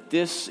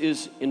this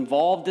is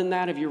involved in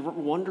that? Have you ever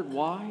wondered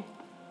why?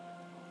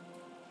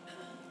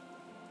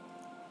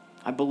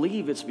 I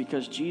believe it's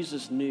because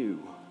Jesus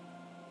knew.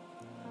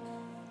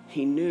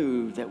 He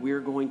knew that we are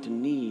going to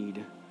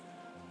need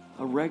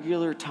a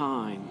regular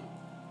time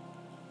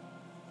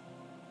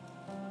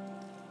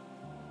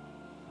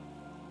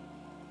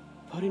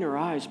putting our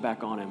eyes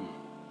back on Him.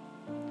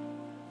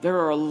 There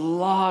are a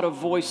lot of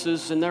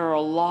voices, and there are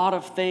a lot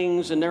of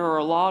things, and there are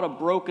a lot of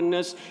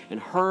brokenness and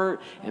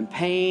hurt and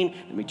pain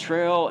and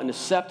betrayal and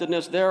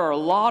deceptiveness. There are a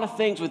lot of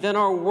things within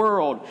our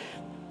world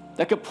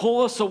that could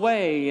pull us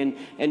away and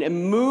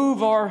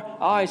move our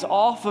eyes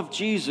off of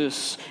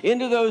Jesus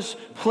into those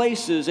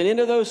places and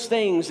into those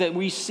things that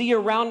we see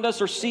around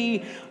us or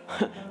see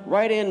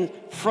right in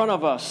front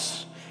of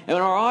us. And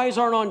when our eyes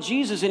aren't on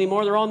Jesus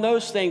anymore, they're on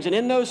those things. And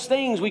in those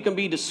things, we can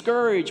be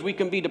discouraged. We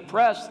can be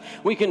depressed.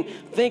 We can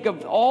think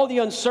of all the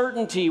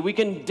uncertainty. We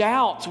can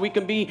doubt. We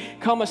can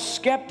become a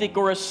skeptic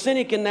or a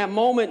cynic in that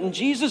moment. And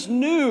Jesus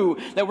knew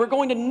that we're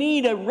going to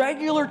need a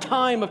regular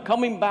time of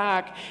coming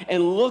back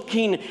and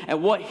looking at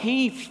what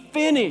He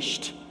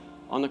finished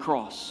on the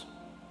cross.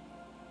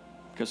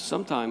 Because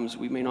sometimes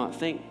we may not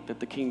think that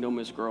the kingdom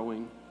is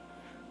growing,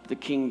 the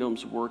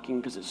kingdom's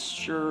working, because it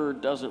sure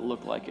doesn't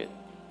look like it.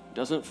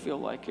 Doesn't feel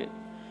like it.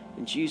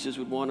 And Jesus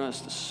would want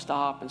us to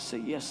stop and say,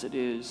 yes, it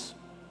is.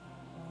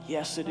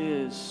 Yes, it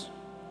is.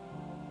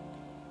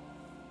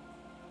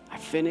 I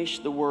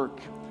finished the work.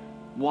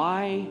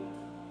 Why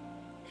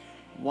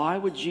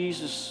would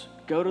Jesus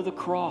go to the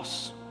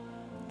cross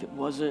if it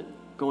wasn't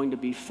going to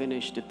be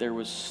finished, if there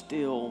was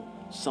still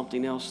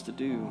something else to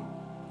do?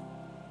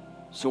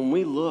 So when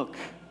we look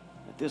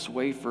at this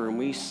wafer and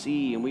we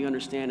see and we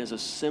understand as a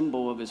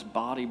symbol of His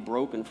body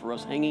broken for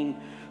us, hanging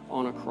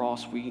on a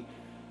cross, we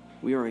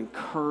are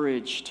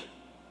encouraged.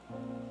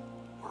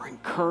 We're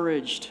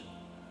encouraged.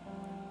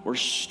 We're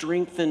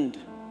strengthened.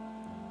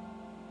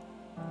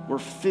 We're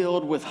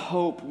filled with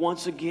hope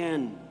once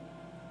again.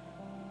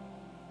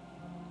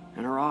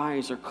 And our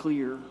eyes are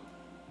clear.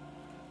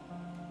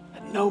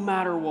 That no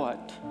matter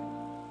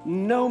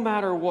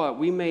what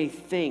we may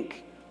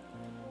think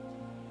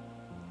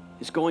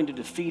is going to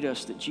defeat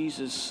us, that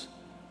Jesus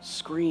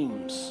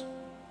screams,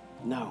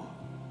 no.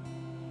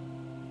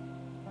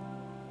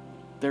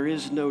 There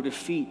is no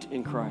defeat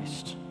in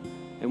Christ.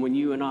 And when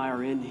you and I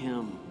are in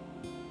Him,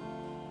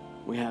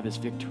 we have His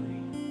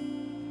victory.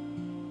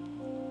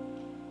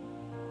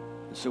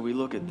 And so we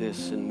look at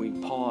this and we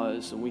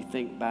pause and we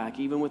think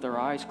back, even with our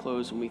eyes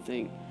closed, and we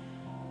think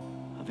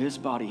of His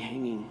body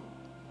hanging.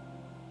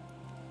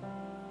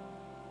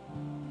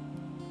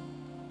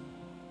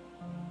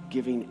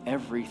 Giving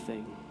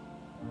everything,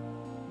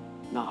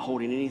 not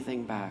holding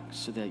anything back,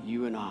 so that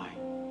you and I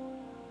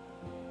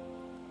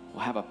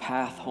will have a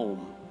path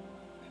home.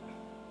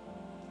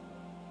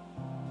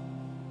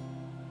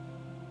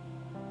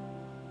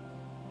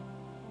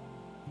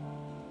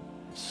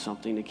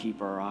 Something to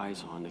keep our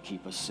eyes on, to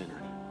keep us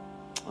centered.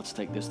 Let's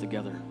take this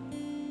together.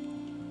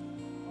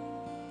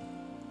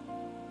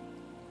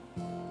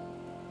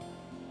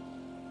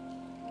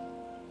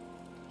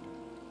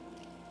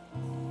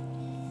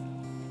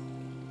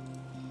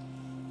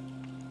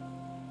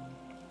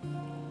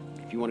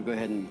 If you want to go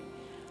ahead and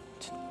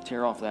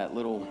tear off that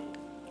little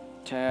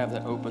tab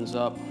that opens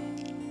up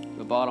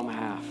the bottom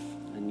half,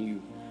 and you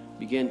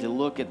begin to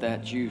look at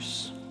that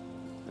juice,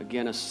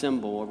 again, a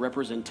symbol, a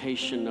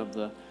representation of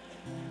the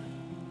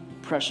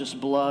precious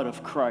blood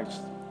of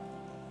Christ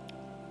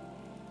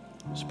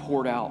was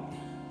poured out,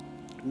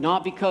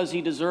 not because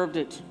He deserved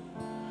it,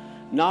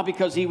 not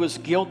because He was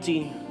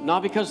guilty,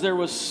 not because there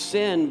was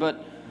sin, but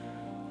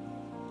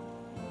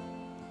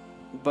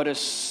as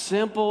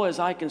simple as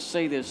I can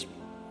say this,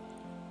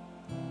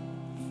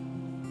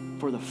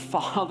 for the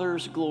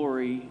Father's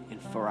glory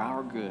and for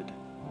our good.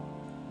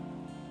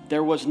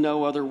 There was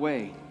no other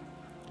way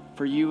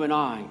for you and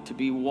I to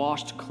be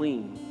washed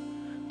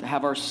clean, to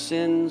have our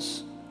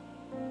sins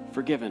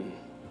forgiven.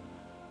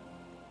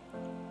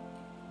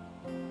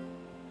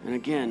 And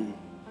again,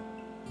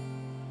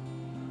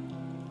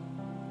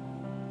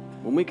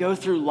 when we go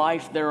through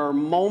life, there are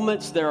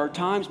moments, there are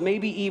times,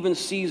 maybe even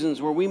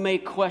seasons where we may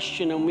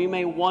question and we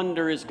may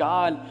wonder, is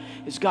God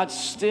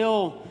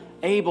still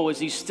able? Is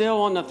He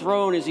still on the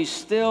throne? Is He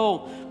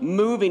still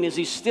moving? Is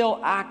He still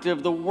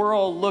active? The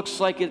world looks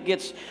like it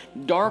gets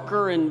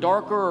darker and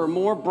darker, or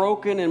more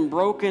broken,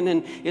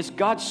 and is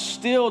God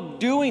still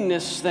doing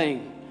this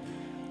thing?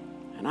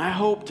 And I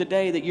hope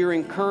today that you're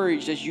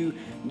encouraged as you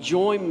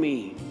join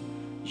me,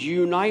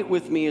 unite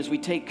with me as we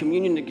take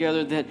communion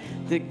together,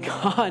 that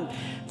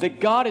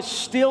God is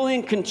still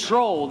in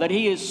control, that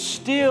He is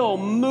still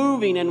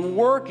moving and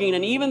working.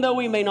 And even though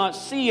we may not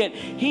see it,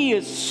 He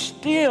is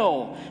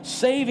still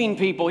saving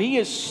people. He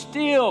is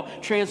still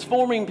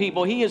transforming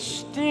people. He is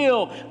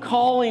still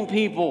calling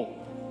people.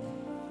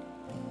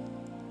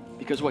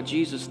 Because what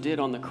Jesus did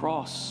on the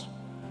cross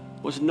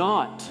was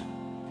not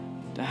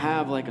to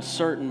have like a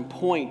certain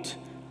point,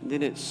 and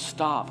then it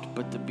stopped,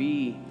 but to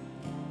be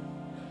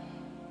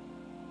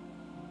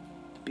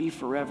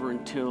forever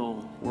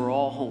until we're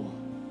all home.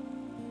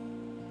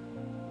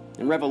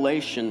 In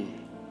Revelation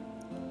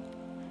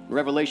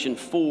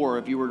 4,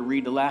 if you were to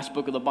read the last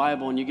book of the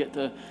Bible and you get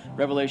to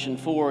Revelation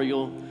 4,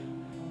 you'll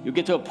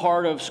get to a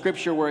part of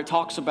Scripture where it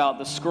talks about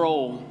the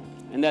scroll,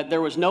 and that there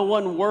was no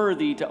one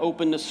worthy to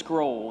open the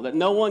scroll, that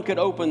no one could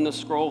open the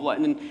scroll.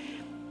 And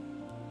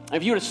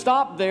if you would have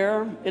stopped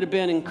there, it would have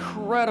been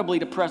incredibly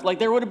depressed. Like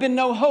there would have been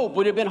no hope.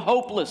 We'd have been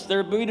hopeless.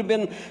 There would have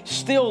been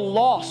still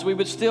lost. We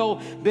would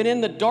still been in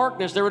the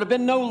darkness. There would have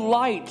been no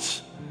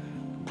light.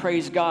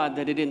 Praise God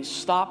that it didn't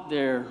stop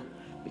there,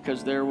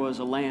 because there was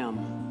a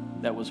lamb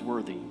that was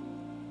worthy.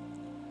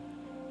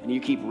 And you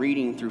keep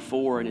reading through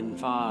 4 and in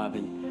 5,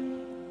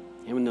 and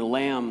when the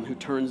lamb who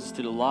turns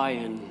to the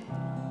lion,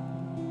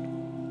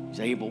 he's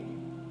able.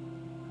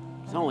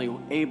 He's not only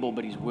able,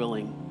 but he's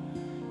willing.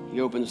 He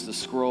opens the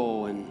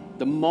scroll, and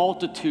the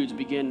multitudes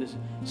begin to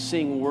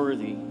sing,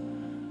 "Worthy,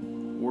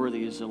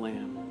 worthy is the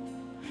Lamb."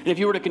 And if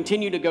you were to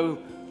continue to go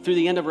through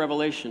the end of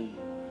Revelation,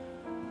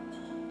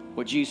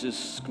 what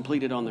Jesus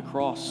completed on the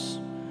cross,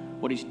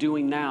 what he's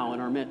doing now in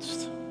our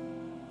midst,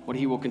 what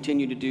he will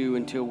continue to do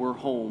until we're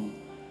home,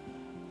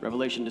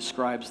 Revelation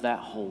describes that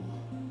home.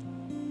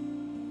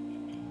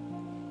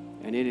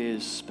 And it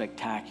is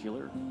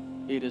spectacular.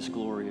 It is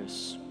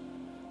glorious.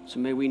 So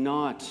may we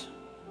not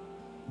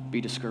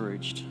be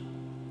discouraged,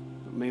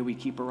 but may we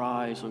keep our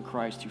eyes on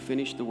Christ who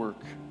finished the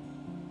work.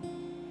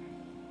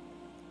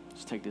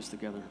 Let's take this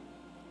together.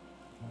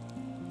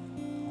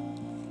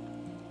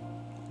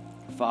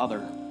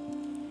 Father,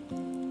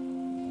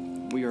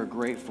 we are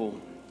grateful,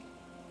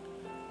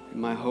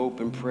 and my hope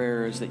and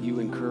prayer is that you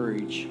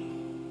encourage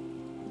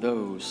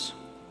those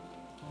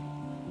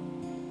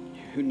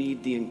who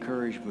need the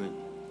encouragement,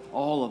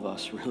 all of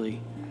us really,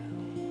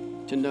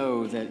 to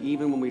know that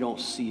even when we don't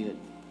see it,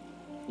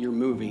 you're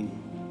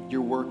moving,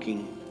 you're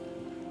working,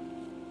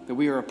 that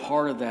we are a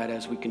part of that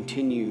as we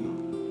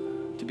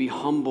continue to be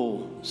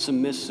humble,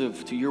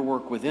 submissive to your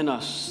work within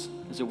us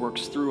as it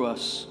works through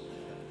us.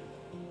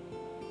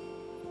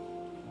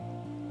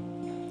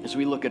 As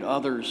we look at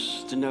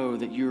others, to know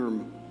that you're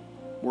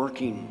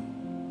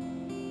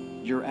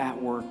working, you're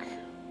at work,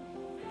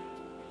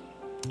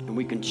 and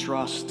we can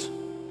trust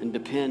and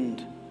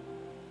depend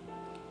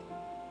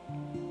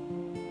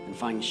and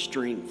find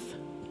strength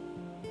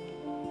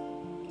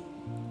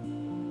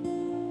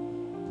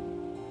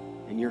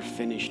in your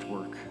finished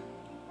work.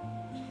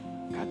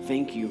 God,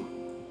 thank you.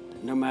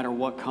 No matter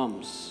what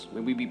comes,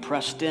 may we be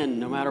pressed in.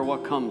 No matter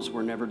what comes,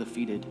 we're never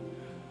defeated.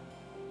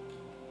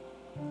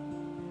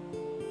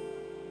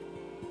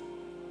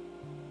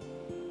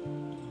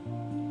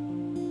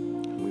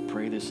 And we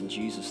pray this in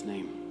Jesus'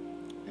 name.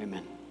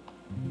 Amen.